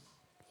zone.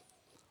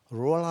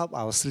 Roll up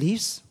our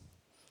sleeves.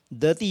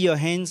 Dirty your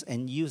hands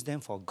and use them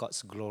for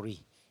God's glory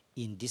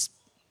in this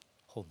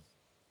home.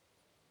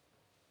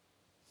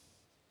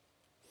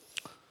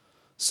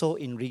 So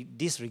in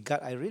this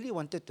regard, I really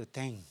wanted to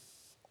thank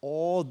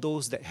all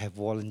those that have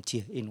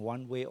volunteered in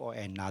one way or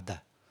another.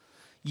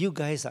 You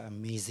guys are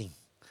amazing.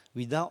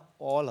 Without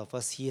all of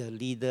us here,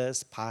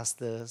 leaders,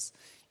 pastors,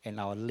 and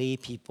our lay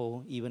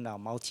people, even our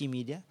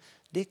multimedia,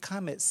 they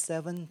come at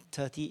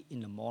 7:30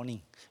 in the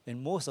morning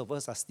when most of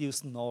us are still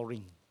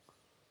snoring.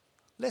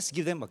 Let's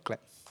give them a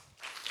clap.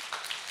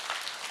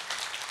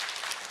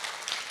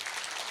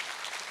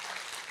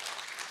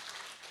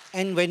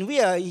 And when we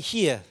are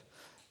here,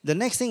 the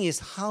next thing is,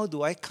 how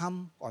do I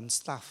come on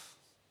staff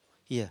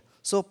here?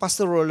 So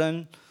Pastor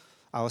Roland,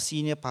 our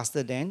senior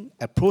pastor then,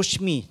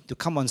 approached me to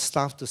come on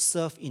staff to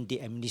serve in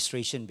the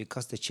administration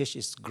because the church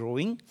is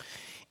growing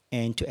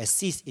and to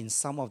assist in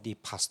some of the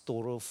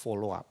pastoral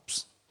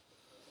follow-ups.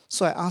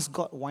 So I asked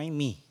God, why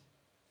me?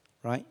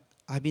 Right?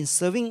 I've been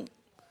serving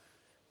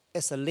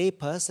as a lay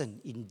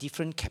person in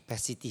different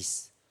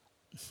capacities,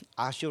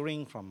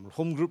 ushering from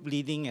home group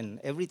leading and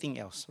everything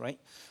else, right?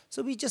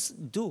 So we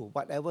just do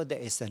whatever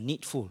that is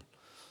needful.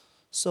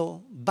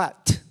 So,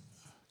 but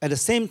at the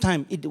same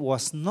time, it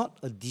was not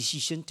a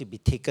decision to be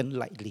taken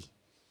lightly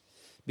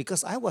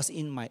because I was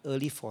in my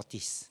early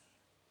 40s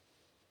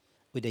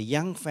with a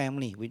young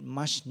family with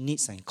much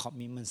needs and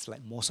commitments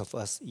like most of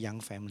us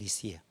young families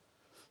here.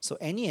 So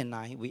Annie and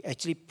I, we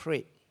actually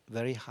prayed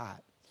very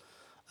hard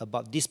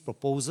about this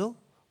proposal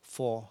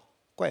for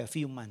quite a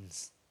few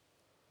months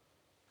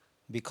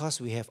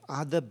because we have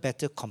other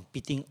better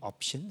competing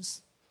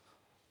options,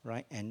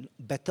 right, and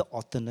better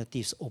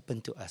alternatives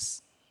open to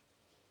us.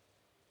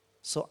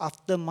 So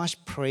after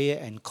much prayer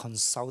and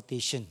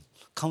consultation,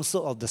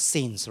 counsel of the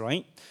saints,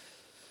 right,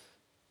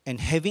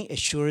 and having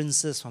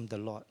assurances from the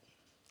Lord,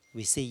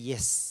 we say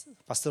yes.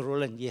 Pastor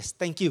Roland, yes.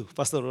 Thank you,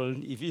 Pastor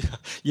Roland, if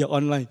you're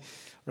online,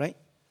 right?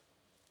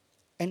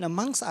 And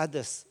amongst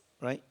others,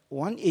 right,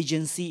 one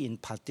agency in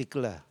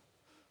particular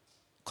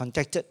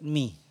contacted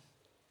me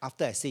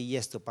after I say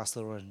yes to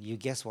Pastor Roland. You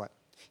guess what?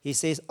 He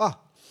says,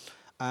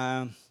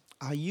 are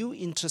you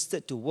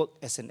interested to work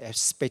as an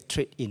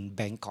expatriate in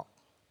Bangkok?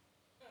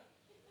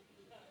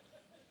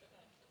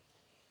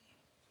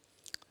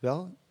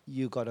 Well,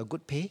 you got a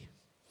good pay,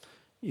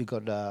 you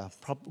got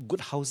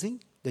good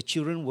housing. The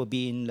children will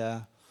be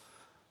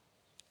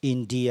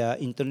in the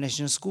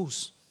international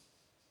schools,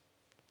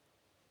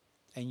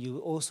 and you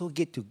also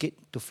get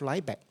to fly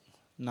back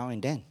now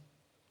and then.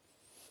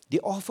 The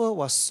offer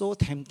was so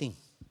tempting,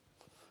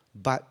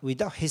 but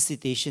without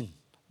hesitation,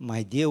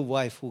 my dear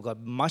wife, who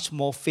got much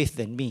more faith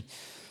than me,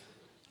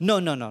 no,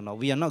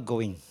 we are not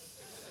going.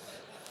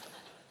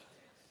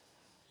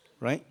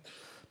 Right?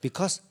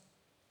 Because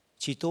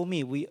she told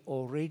me, we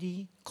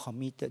already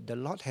committed. The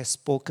Lord has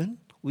spoken.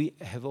 We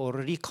have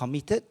already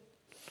committed.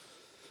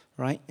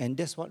 Right? And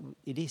that's what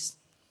it is.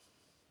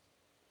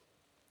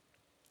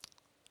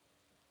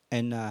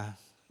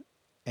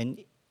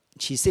 And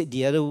she said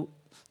the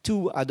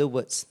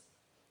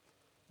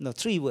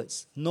three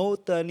words. No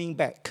turning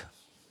back.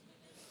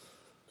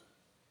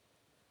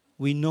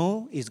 We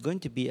know it's going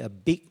to be a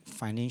big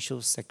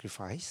financial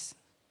sacrifice,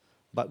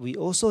 but we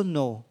also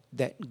know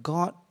that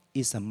God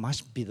is a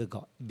much bigger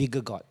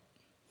God.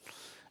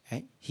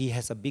 Right? He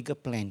has a bigger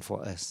plan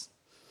for us.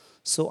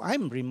 So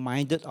I'm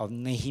reminded of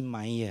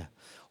Nehemiah,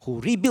 who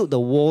rebuilt the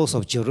walls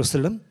of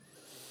Jerusalem,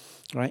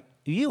 right?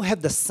 You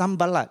have the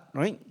Sanballat,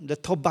 right? The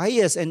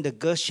Tobias and the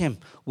Geshem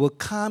will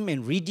come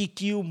and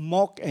ridicule,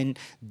 mock, and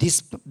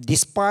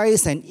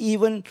despise, and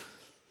even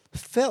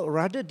felt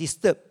rather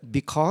disturbed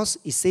because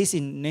it says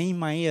in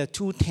Nehemiah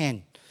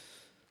 2:10,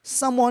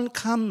 someone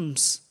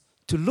comes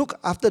to look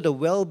after the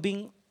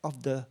well-being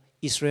of the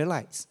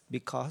Israelites,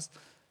 because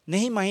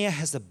Nehemiah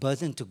has a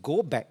burden to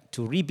go back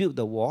to rebuild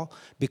the wall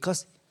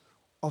because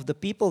of the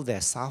people that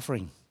are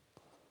suffering.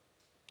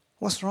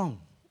 What's wrong,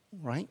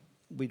 right,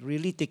 with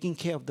really taking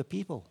care of the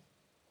people?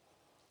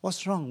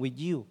 What's wrong with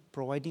you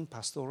providing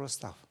pastoral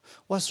stuff?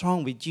 What's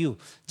wrong with you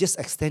just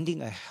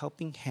extending a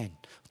helping hand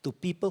to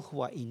people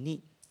who are in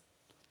need?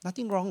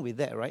 Nothing wrong with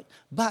that, right?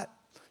 But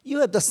you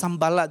have the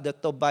Sanballat, the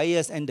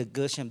Tobias, and the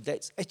Geshem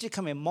that actually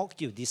come and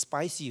mock you,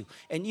 despise you,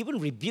 and even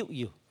rebuke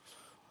you,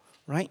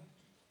 right?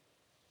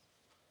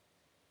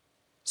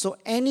 So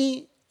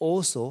Annie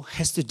also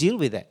has to deal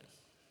with that.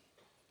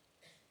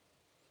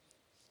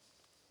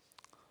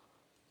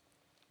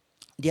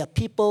 There are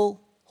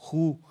people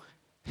who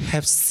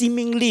have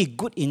seemingly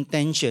good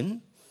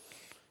intention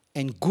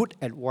and good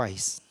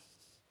advice.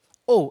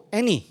 Oh,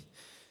 Annie,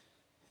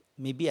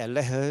 maybe I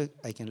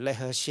can let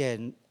her share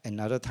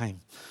another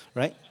time,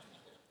 right?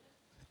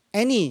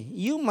 Annie,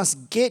 you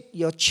must get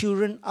your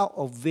children out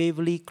of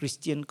Waverley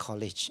Christian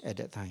College at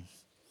that time,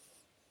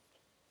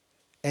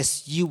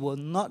 as you will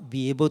not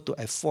be able to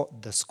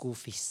afford the school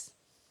fees.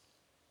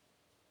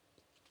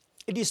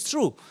 It is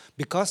true,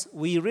 because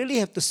we really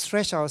have to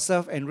stretch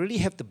ourselves and really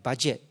have to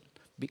budget,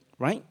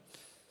 right?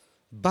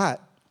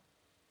 But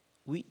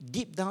we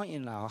deep down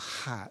in our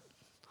heart,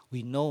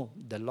 we know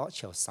the Lord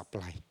shall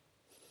supply.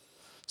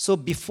 So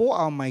before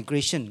our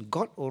migration,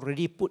 God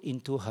already put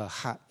into her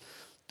heart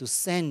to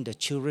send the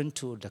children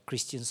to the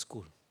Christian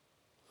school.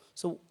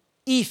 So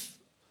if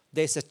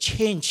there's a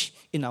change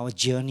in our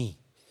journey,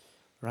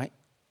 right,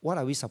 what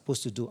are we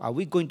supposed to do? Are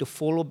we going to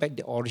follow back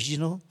the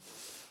original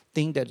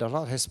thing that the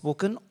Lord has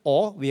spoken,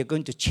 or we are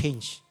going to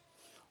change?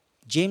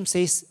 James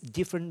says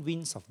different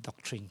winds of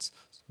doctrines,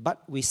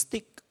 but we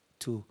stick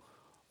to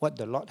what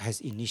the Lord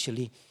has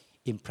initially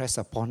impressed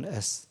upon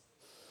us.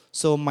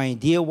 So my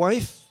dear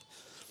wife,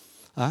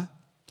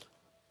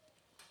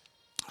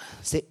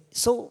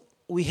 so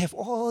we have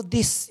all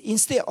this,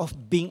 instead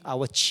of being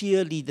our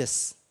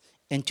cheerleaders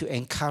and to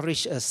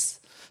encourage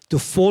us to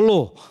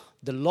follow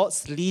the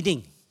Lord's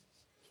leading,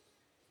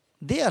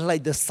 they are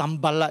like the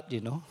Sanballat,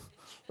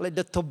 like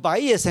the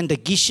Tobias and the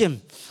Geshem,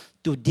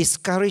 to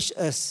discourage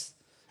us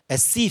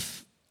as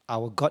if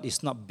our God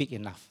is not big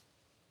enough.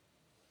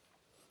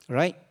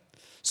 Right?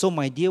 So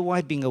my dear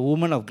wife, being a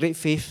woman of great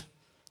faith,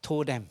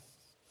 told them,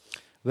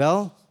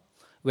 well,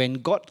 when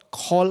God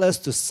called us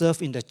to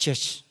serve in the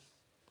church,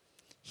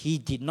 He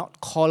did not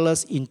call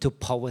us into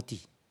poverty.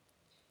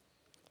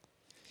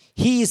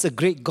 He is a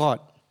great God.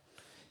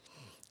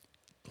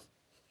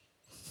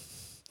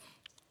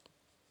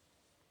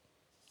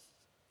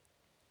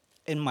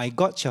 And my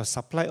God shall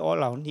supply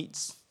all our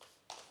needs.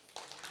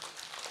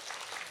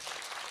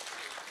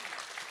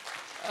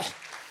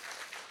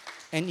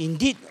 And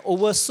indeed,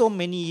 over so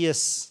many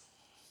years,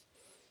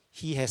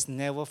 He has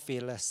never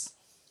failed us.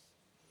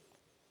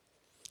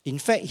 In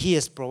fact, He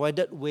has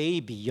provided way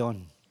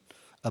beyond,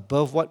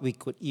 above what we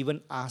could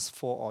even ask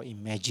for or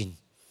imagine.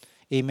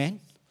 Amen?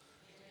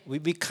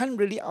 We can't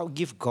really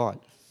outgive God,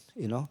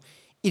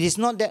 It is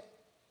not that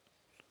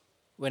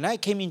when I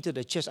came into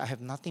the church, I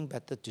have nothing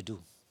better to do.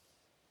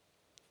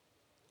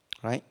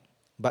 Right?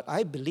 But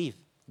I believe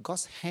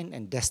God's hand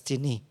and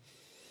destiny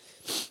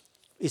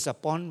is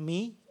upon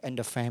me and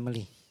the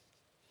family.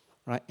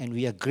 Right? And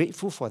we are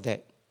grateful for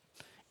that.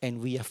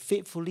 And we are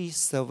faithfully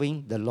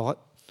serving the Lord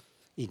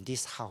in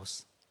this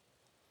house.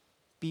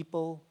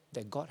 People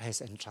that God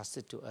has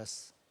entrusted to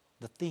us,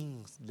 the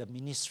things, the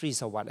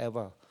ministries or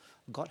whatever,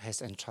 God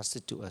has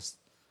entrusted to us.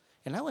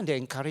 And I want to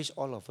encourage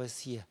all of us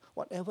here,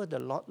 whatever the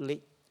Lord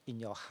laid in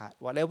your heart,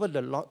 whatever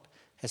the Lord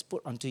has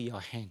put onto your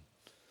hand,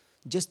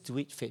 just do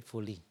it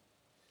faithfully.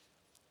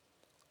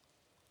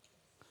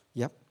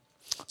 Yep.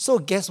 So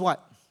guess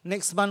what?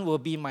 Next month will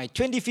be my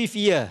 25th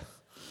year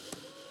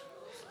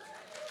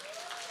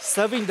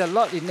serving the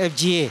Lord in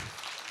FGA,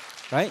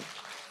 right?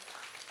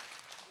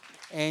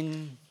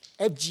 And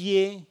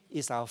FGA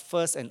is our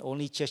first and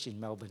only church in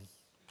Melbourne.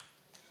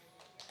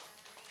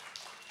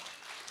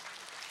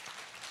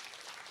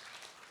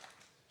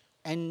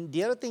 And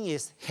the other thing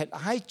is, had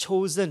I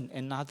chosen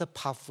another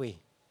pathway,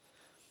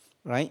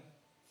 right,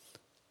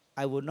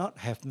 I would not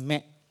have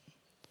met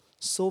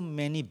so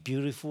many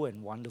beautiful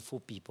and wonderful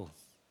people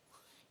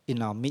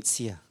in our midst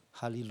here.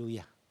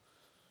 Hallelujah.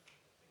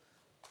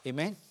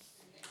 Amen?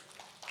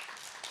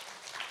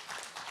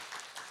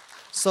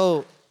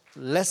 So,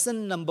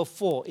 lesson number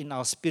 4 in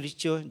our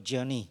spiritual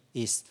journey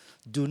is,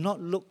 do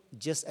not look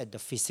just at the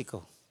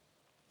physical.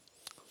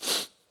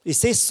 It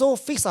says, so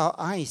fix our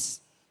eyes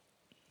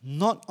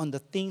not on the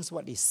things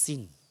what is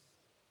seen.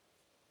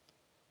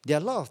 There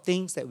are a lot of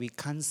things that we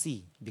can't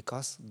see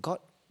because God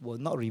will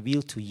not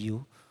reveal to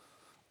you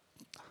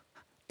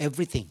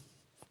everything,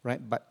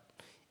 right? But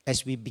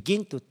as we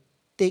begin to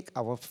take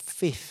our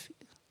faith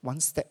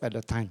one step at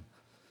a time,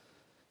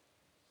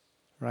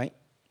 right?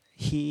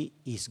 He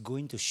is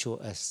going to show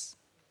us.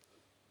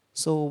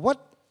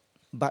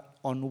 But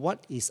on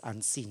what is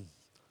unseen.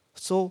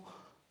 So,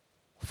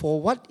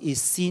 for what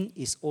is seen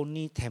is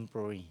only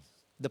temporary.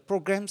 The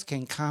programs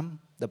can come,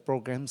 the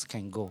programs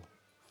can go.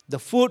 The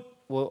food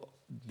will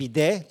be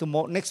there.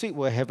 Tomorrow, next week,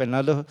 we'll have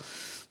another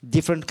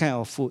different kind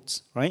of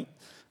foods, right?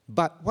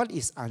 But what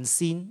is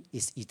unseen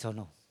is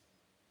eternal.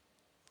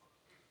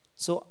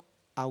 So,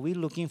 are we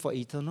looking for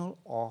eternal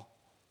or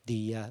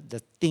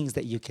the things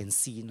that you can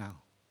see now?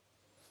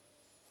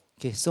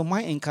 Okay, so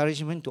my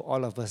encouragement to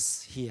all of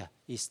us here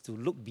is to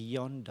look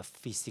beyond the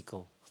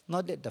physical.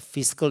 Not that the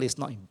physical is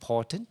not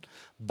important,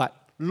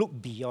 but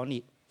look beyond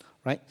it,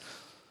 right?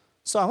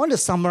 So I want to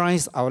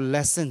summarize our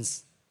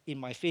lessons in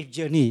my faith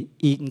journey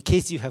in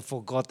case you have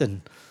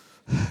forgotten.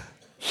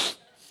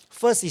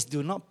 First is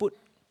do not put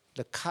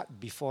the cart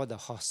before the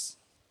horse.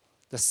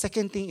 The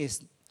second thing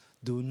is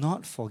do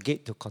not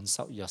forget to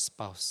consult your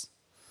spouse.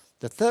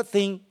 The third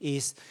thing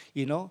is,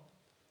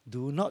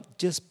 do not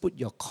just put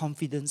your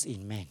confidence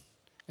in man.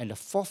 And the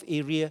fourth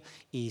area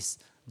is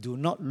do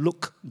not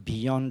look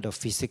beyond the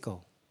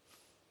physical.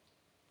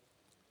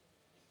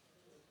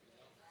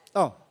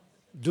 Oh,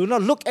 do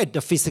not look at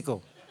the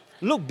physical.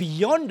 Look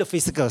beyond the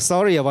physical.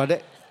 Sorry about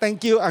that.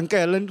 Thank you, Uncle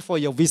Alan, for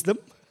your wisdom.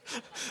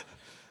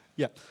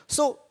 Yeah.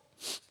 So,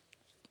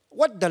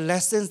 what the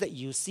lessons that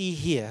you see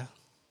here,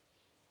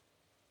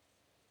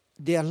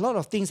 there are a lot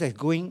of things that are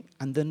going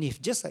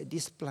underneath, just like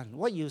this plant.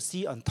 What you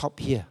see on top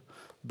here,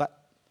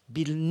 but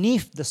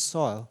beneath the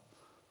soil,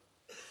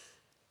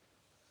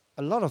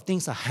 a lot of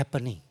things are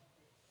happening,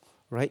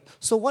 right?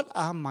 So what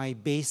are my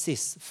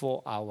basis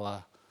for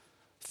our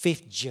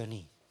faith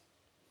journey?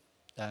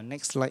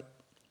 Next slide.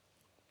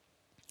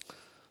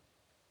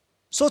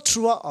 So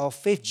throughout our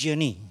faith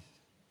journey,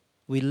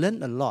 we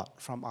learn a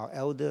lot from our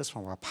elders,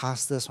 from our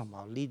pastors, from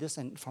our leaders,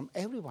 and from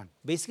everyone.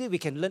 Basically, we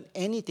can learn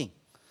anything,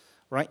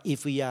 right?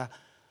 If we are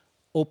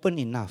open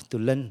enough to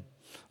learn,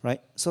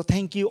 right? So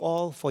thank you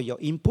all for your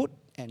input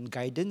and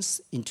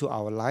guidance into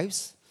our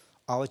lives.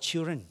 Our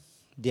children,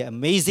 they're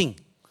amazing,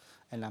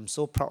 and I'm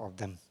so proud of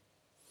them.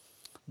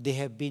 They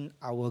have been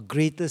our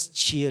greatest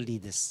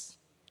cheerleaders.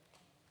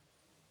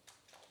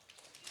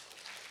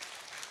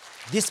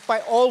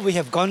 Despite all we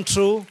have gone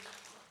through,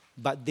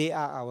 but they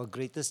are our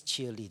greatest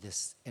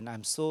cheerleaders. And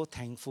I'm so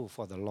thankful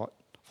for the Lord,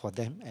 for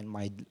them, and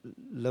my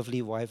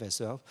lovely wife as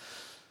well.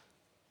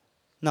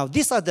 Now,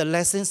 these are the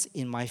lessons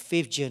in my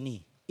faith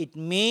journey. It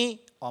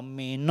may or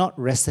may not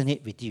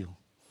resonate with you,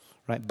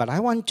 right? But I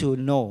want you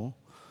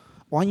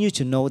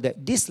to know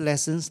that these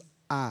lessons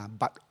are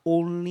but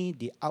only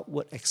the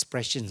outward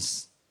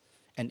expressions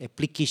and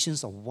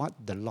applications of what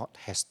the Lord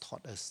has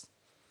taught us,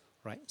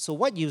 right? So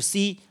what you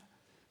see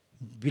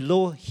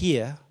below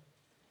here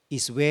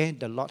is where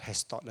the Lord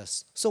has taught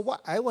us. So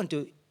what I want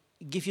to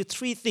give you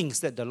 3 things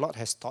that the Lord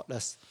has taught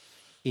us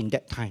in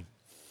that time.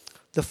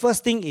 The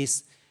first thing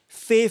is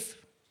faith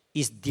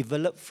is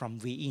developed from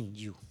within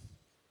you.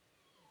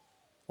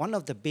 One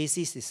of the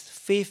bases is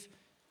faith.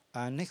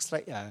 Next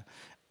slide.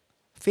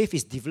 Faith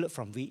is developed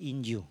from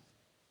within you.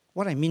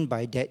 What I mean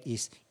by that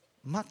is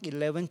Mark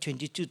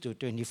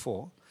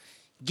 11:22-24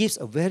 gives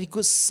a very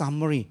good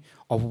summary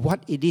of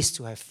what it is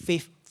to have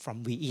faith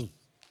from within.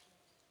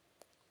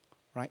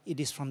 Right? It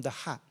is from the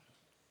heart.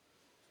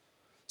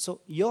 So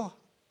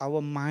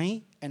our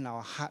mind and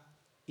our heart,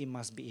 it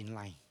must be in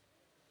line.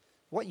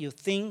 What you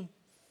think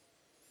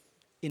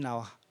in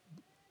our,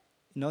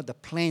 the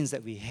plans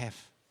that we have,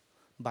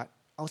 but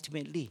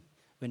ultimately,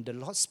 when the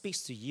Lord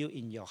speaks to you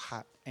in your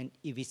heart, and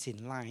if it's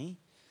in line,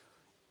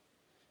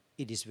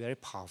 it is very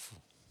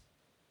powerful.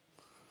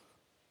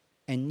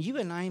 And you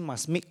and I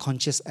must make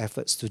conscious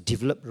efforts to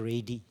develop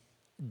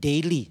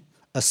daily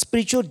a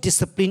spiritual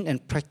discipline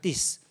and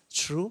practice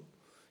through.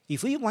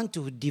 If we want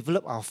to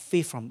develop our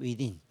faith from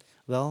within,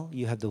 well,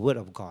 you have the Word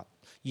of God.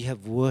 You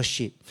have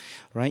worship,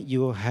 right?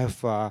 You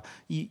have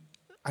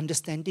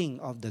understanding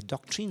of the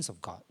doctrines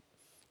of God.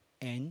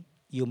 And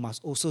you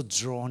must also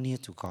draw near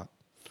to God,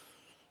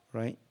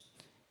 right?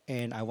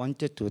 And I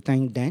wanted to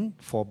thank Dan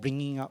for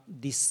bringing up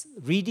this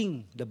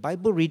reading, the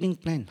Bible reading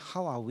plan.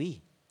 How are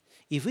we?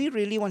 If we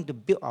really want to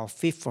build our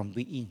faith from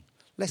within,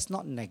 let's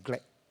not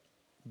neglect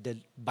the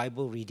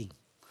Bible reading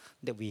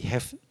that we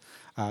have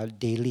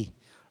daily,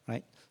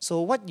 right?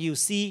 So what you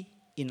see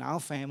in our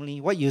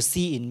family, what you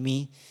see in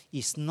me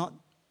is not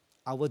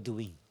our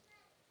doing.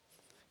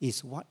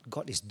 It's what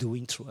God is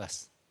doing through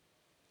us.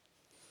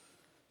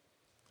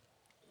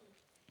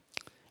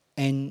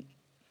 And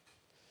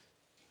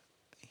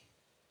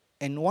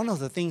one of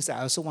the things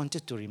I also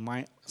wanted to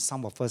remind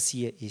some of us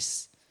here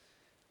is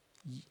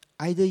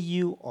either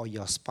you or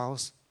your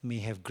spouse may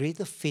have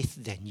greater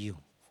faith than you,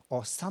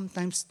 or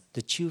sometimes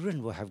the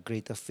children will have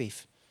greater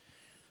faith.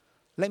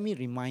 Let me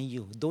remind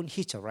you, don't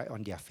hitch a ride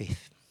on their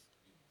faith.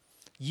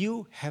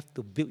 You have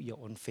to build your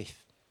own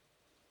faith.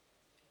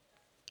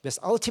 Because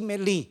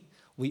ultimately,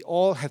 we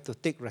all have to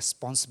take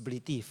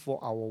responsibility for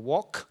our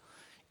walk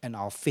and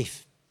our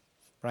faith,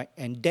 right?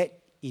 And that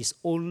is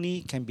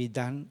only can be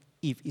done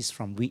if it's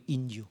from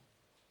within you.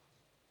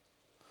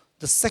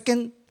 The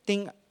second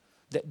thing,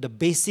 that the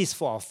basis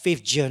for our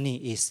faith journey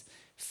is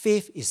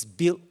faith is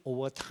built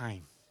over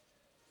time.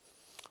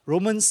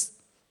 Romans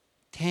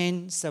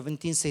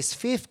 10:17 says,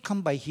 faith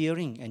comes by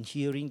hearing, and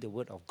hearing the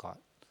word of God,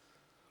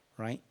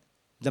 right?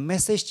 The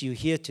message you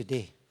hear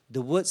today,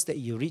 the words that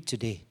you read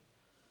today,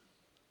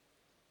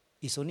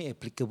 is only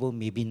applicable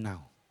maybe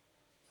now.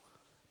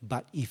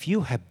 But if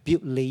you have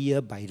built layer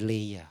by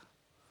layer,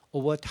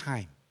 over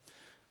time,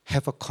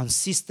 have a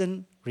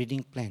consistent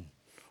reading plan,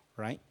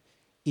 right?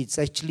 It's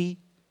actually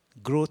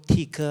grow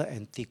thicker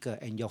and thicker,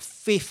 and your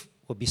faith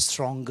will be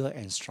stronger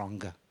and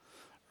stronger,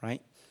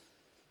 right?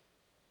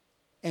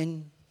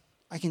 And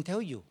I can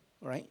tell you,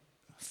 right,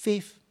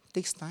 faith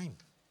takes time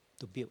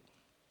to build.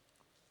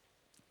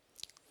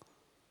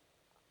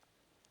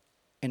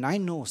 And I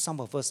know some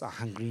of us are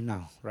hungry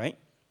now, right?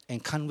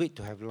 And can't wait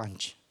to have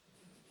lunch.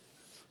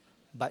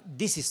 But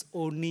this is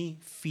only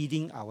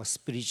feeding our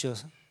spiritual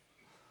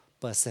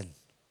person.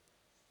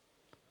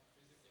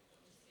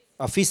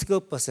 A physical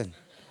person.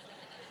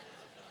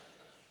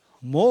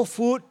 More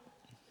food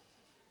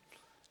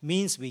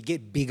means we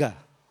get bigger,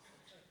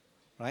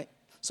 right?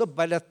 So,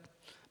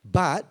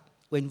 but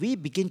when we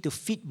begin to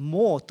feed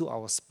more to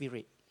our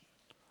spirit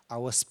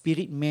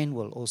man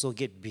will also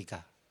get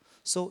bigger.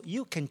 So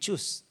you can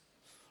choose,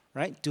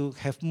 right, to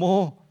have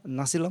more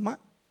nasi lemak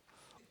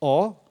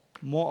or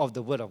more of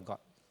the Word of God.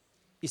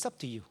 It's up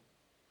to you.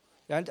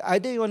 And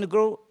either you want to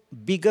grow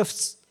bigger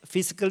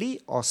physically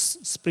or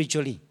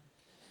spiritually,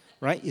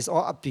 right? It's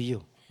all up to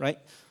you, right?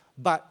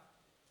 But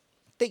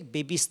take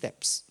baby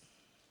steps.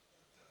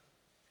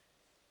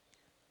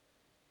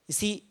 You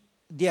see,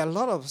 there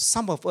are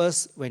some of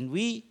us, when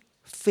we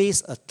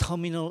face a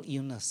terminal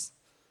illness,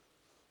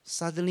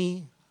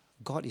 suddenly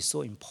God is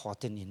so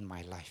important in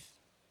my life.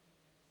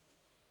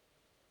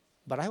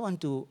 But I want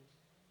to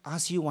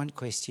ask you one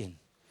question.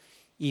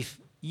 If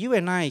you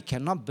and I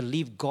cannot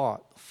believe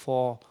God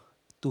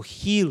to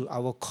heal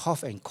our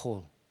cough and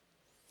cold,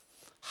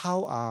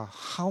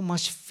 how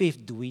much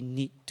faith do we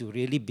need to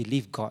really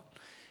believe God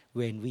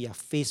when we are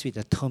faced with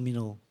a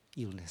terminal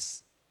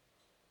illness?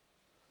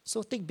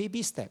 So take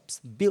baby steps.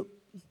 Build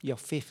your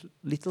faith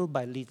little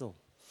by little.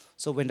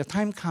 So when the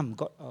time comes,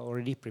 God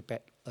already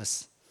prepared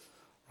us,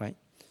 right?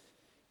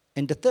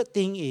 And the third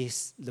thing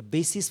is, the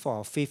basis for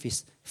our faith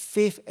is,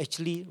 faith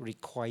actually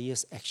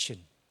requires action.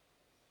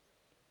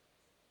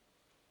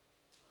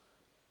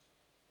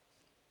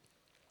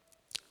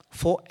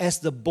 For as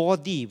the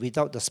body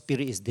without the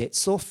spirit is dead,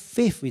 so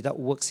faith without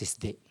works is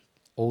dead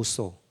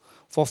also.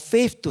 For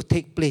faith to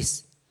take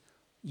place,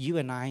 you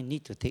and I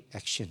need to take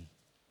action.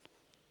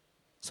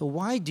 So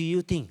why do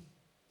you think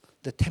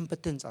the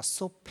Tempertons are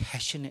so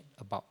passionate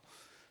about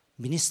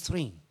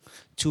ministering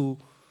to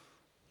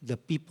the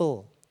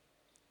people,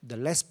 the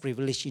less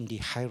privileged in the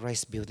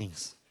high-rise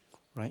buildings,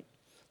 right?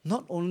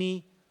 Not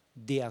only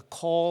they are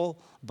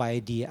called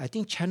by I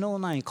think Channel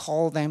 9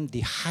 call them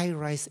the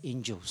high-rise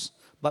angels,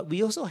 but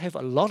we also have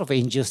a lot of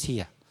angels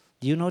here.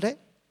 Do you know that?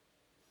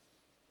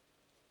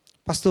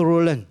 Pastor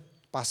Roland,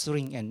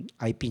 pastoring and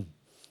Ipin,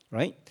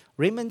 right?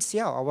 Raymond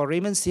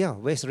Xiao,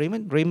 where's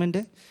Raymond? Raymond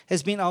there?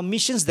 Has been our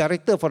missions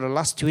director for the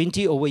last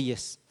 20 over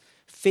years,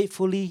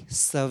 faithfully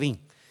serving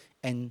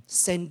and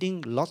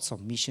sending lots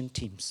of mission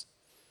teams.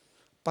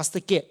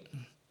 Pastor Kiet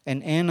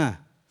and Anna,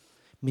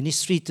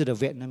 ministry to the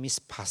Vietnamese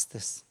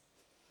pastors.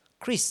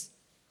 Chris,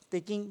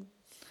 taking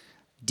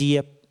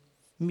the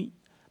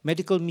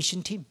medical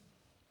mission team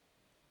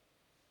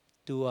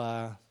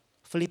to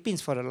Philippines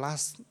for the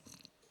last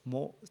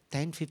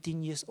 10,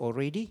 15 years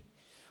already,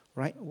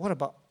 right? What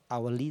about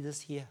our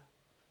leaders here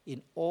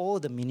in all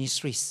the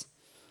ministries,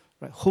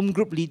 right? Home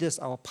group leaders,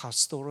 our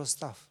pastoral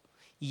staff.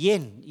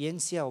 Yen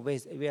Xiao,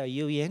 where are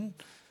you, Yen?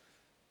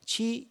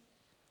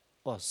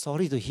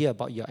 Sorry to hear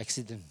about your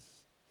accident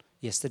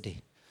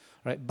yesterday,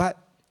 right? But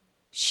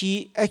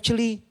she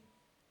actually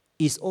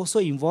is also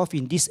involved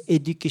in this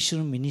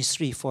educational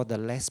ministry for the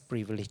less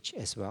privileged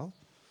as well,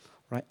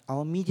 right?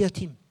 Our media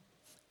team,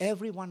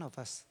 every one of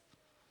us,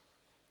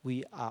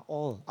 we are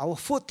all, our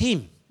food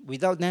team,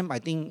 without them, I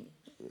think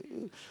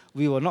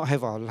we will not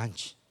have our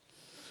lunch,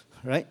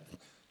 right?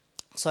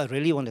 So I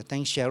really want to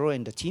thank Cheryl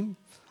and the team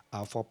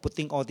for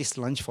putting all this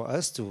lunch for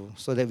us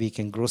so that we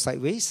can grow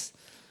sideways.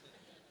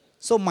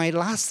 So my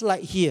last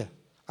slide here,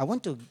 I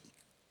want to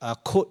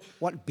quote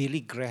what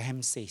Billy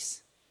Graham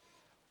says,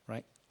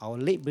 right? Our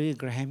late Billy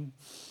Graham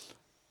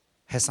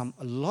has a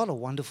lot of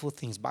wonderful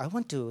things, but I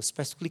want to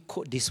specifically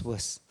quote this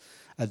verse,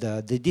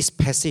 this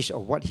passage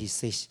of what he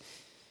says,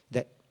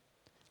 that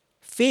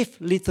faith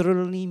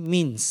literally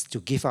means to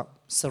give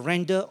up,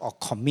 surrender, or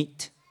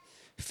commit.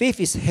 Faith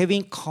is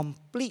having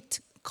complete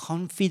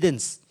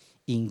confidence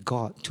in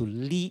God to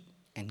lead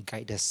and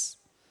guide us.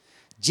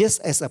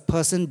 Just as a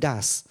person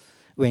does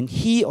when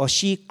he or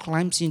she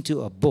climbs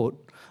into a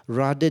boat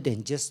rather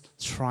than just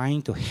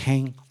trying to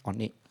hang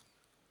on it.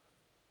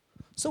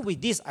 So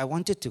with this, I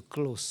wanted to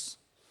close.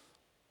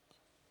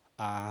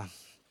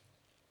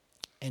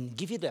 and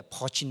give you the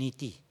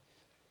opportunity.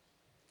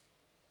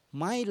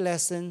 My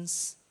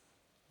lessons,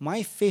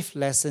 my faith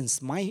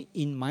lessons,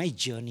 in my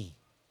journey,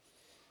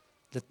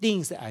 the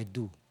things that I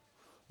do,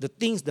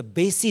 the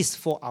basis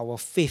for our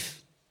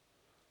faith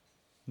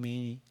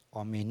may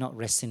or may not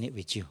resonate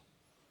with you,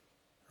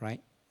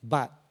 right?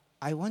 But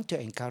I want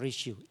to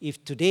encourage you,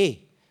 if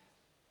today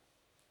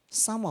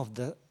some of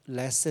the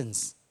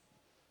lessons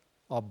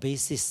or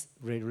basis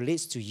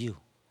relates to you,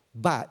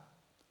 but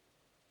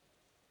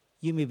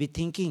you may be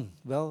thinking,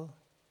 well,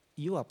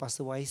 you are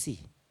Pastor YC.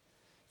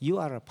 You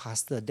are a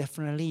pastor.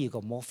 Definitely you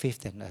got more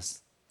faith than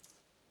us.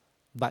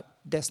 But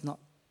that's not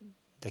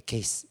the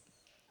case.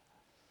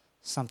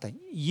 Sometimes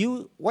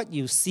what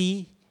you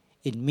see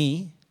in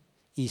me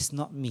is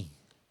not me.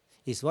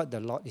 It's what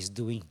the Lord is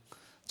doing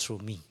through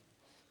me.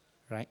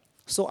 Right?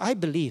 So I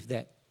believe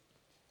that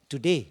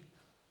today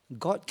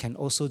God can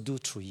also do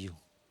through you.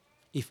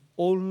 If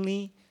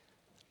only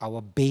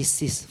our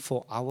basis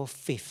for our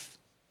faith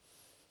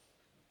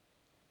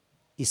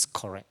is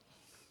correct.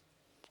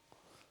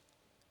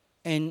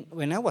 And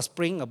when I was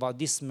praying about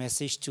this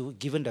message too,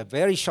 given the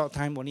very short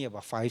time, only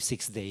about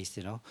 5-6 days,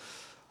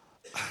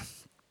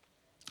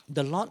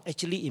 the Lord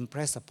actually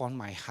impressed upon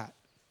my heart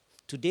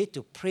today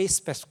to pray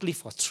specifically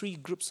for 3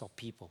 groups of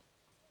people.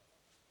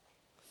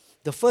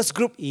 The first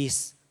group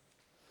is,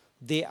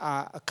 there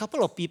are a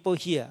couple of people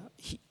here.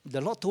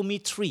 The Lord told me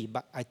 3,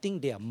 but I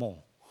think there are more,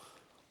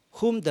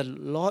 whom the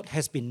Lord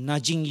has been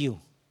nudging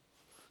you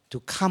to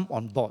come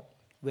on board,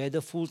 whether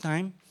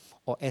full-time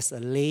or as a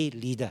lay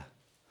leader.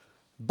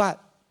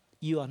 But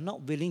you are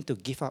not willing to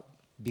give up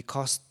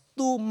because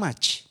too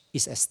much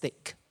is at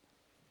stake.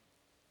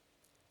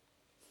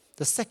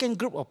 The second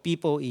group of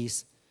people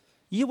is,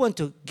 you want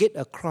to get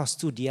across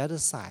to the other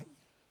side,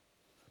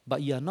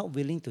 but you are not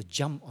willing to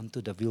jump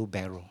onto the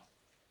wheelbarrow.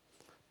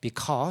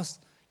 Because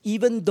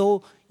even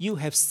though you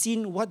have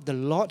seen what the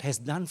Lord has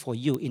done for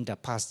you in the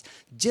past,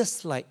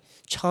 just like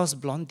Charles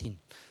Blondin,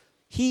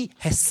 he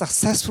has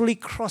successfully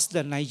crossed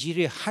the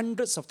Nigeria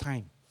hundreds of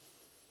times,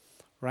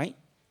 right?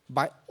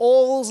 By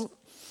all,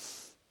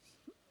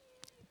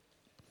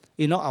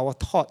 our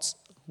thoughts,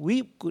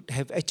 we could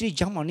have actually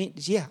jumped on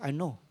it. Yeah, I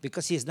know,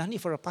 because he has done it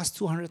for the past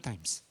 200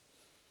 times.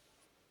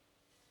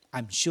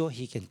 I'm sure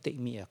he can take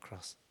me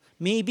across.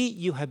 Maybe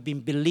you have been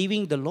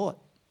believing the Lord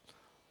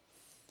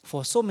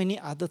for so many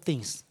other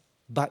things,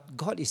 but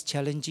God is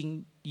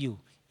challenging you.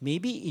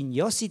 Maybe in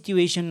your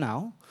situation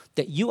now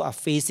that you are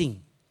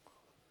facing,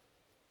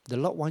 the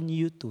Lord wants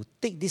you to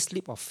take this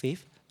leap of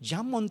faith,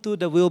 jump onto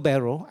the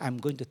wheelbarrow. I'm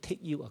going to take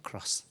you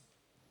across.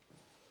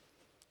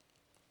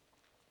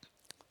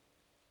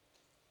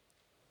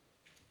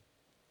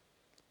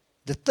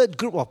 The third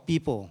group of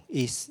people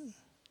is,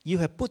 you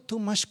have put too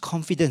much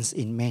confidence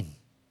in men.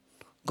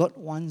 God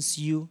wants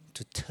you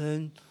to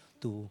turn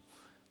to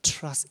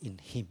trust in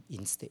Him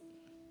instead.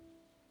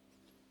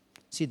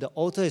 See, the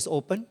altar is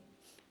open,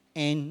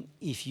 and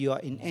if you are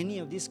in any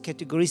of these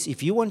categories,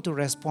 if you want to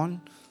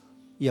respond,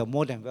 you are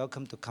more than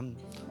welcome to come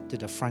to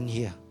the front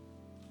here.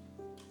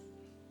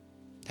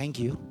 Thank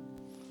you.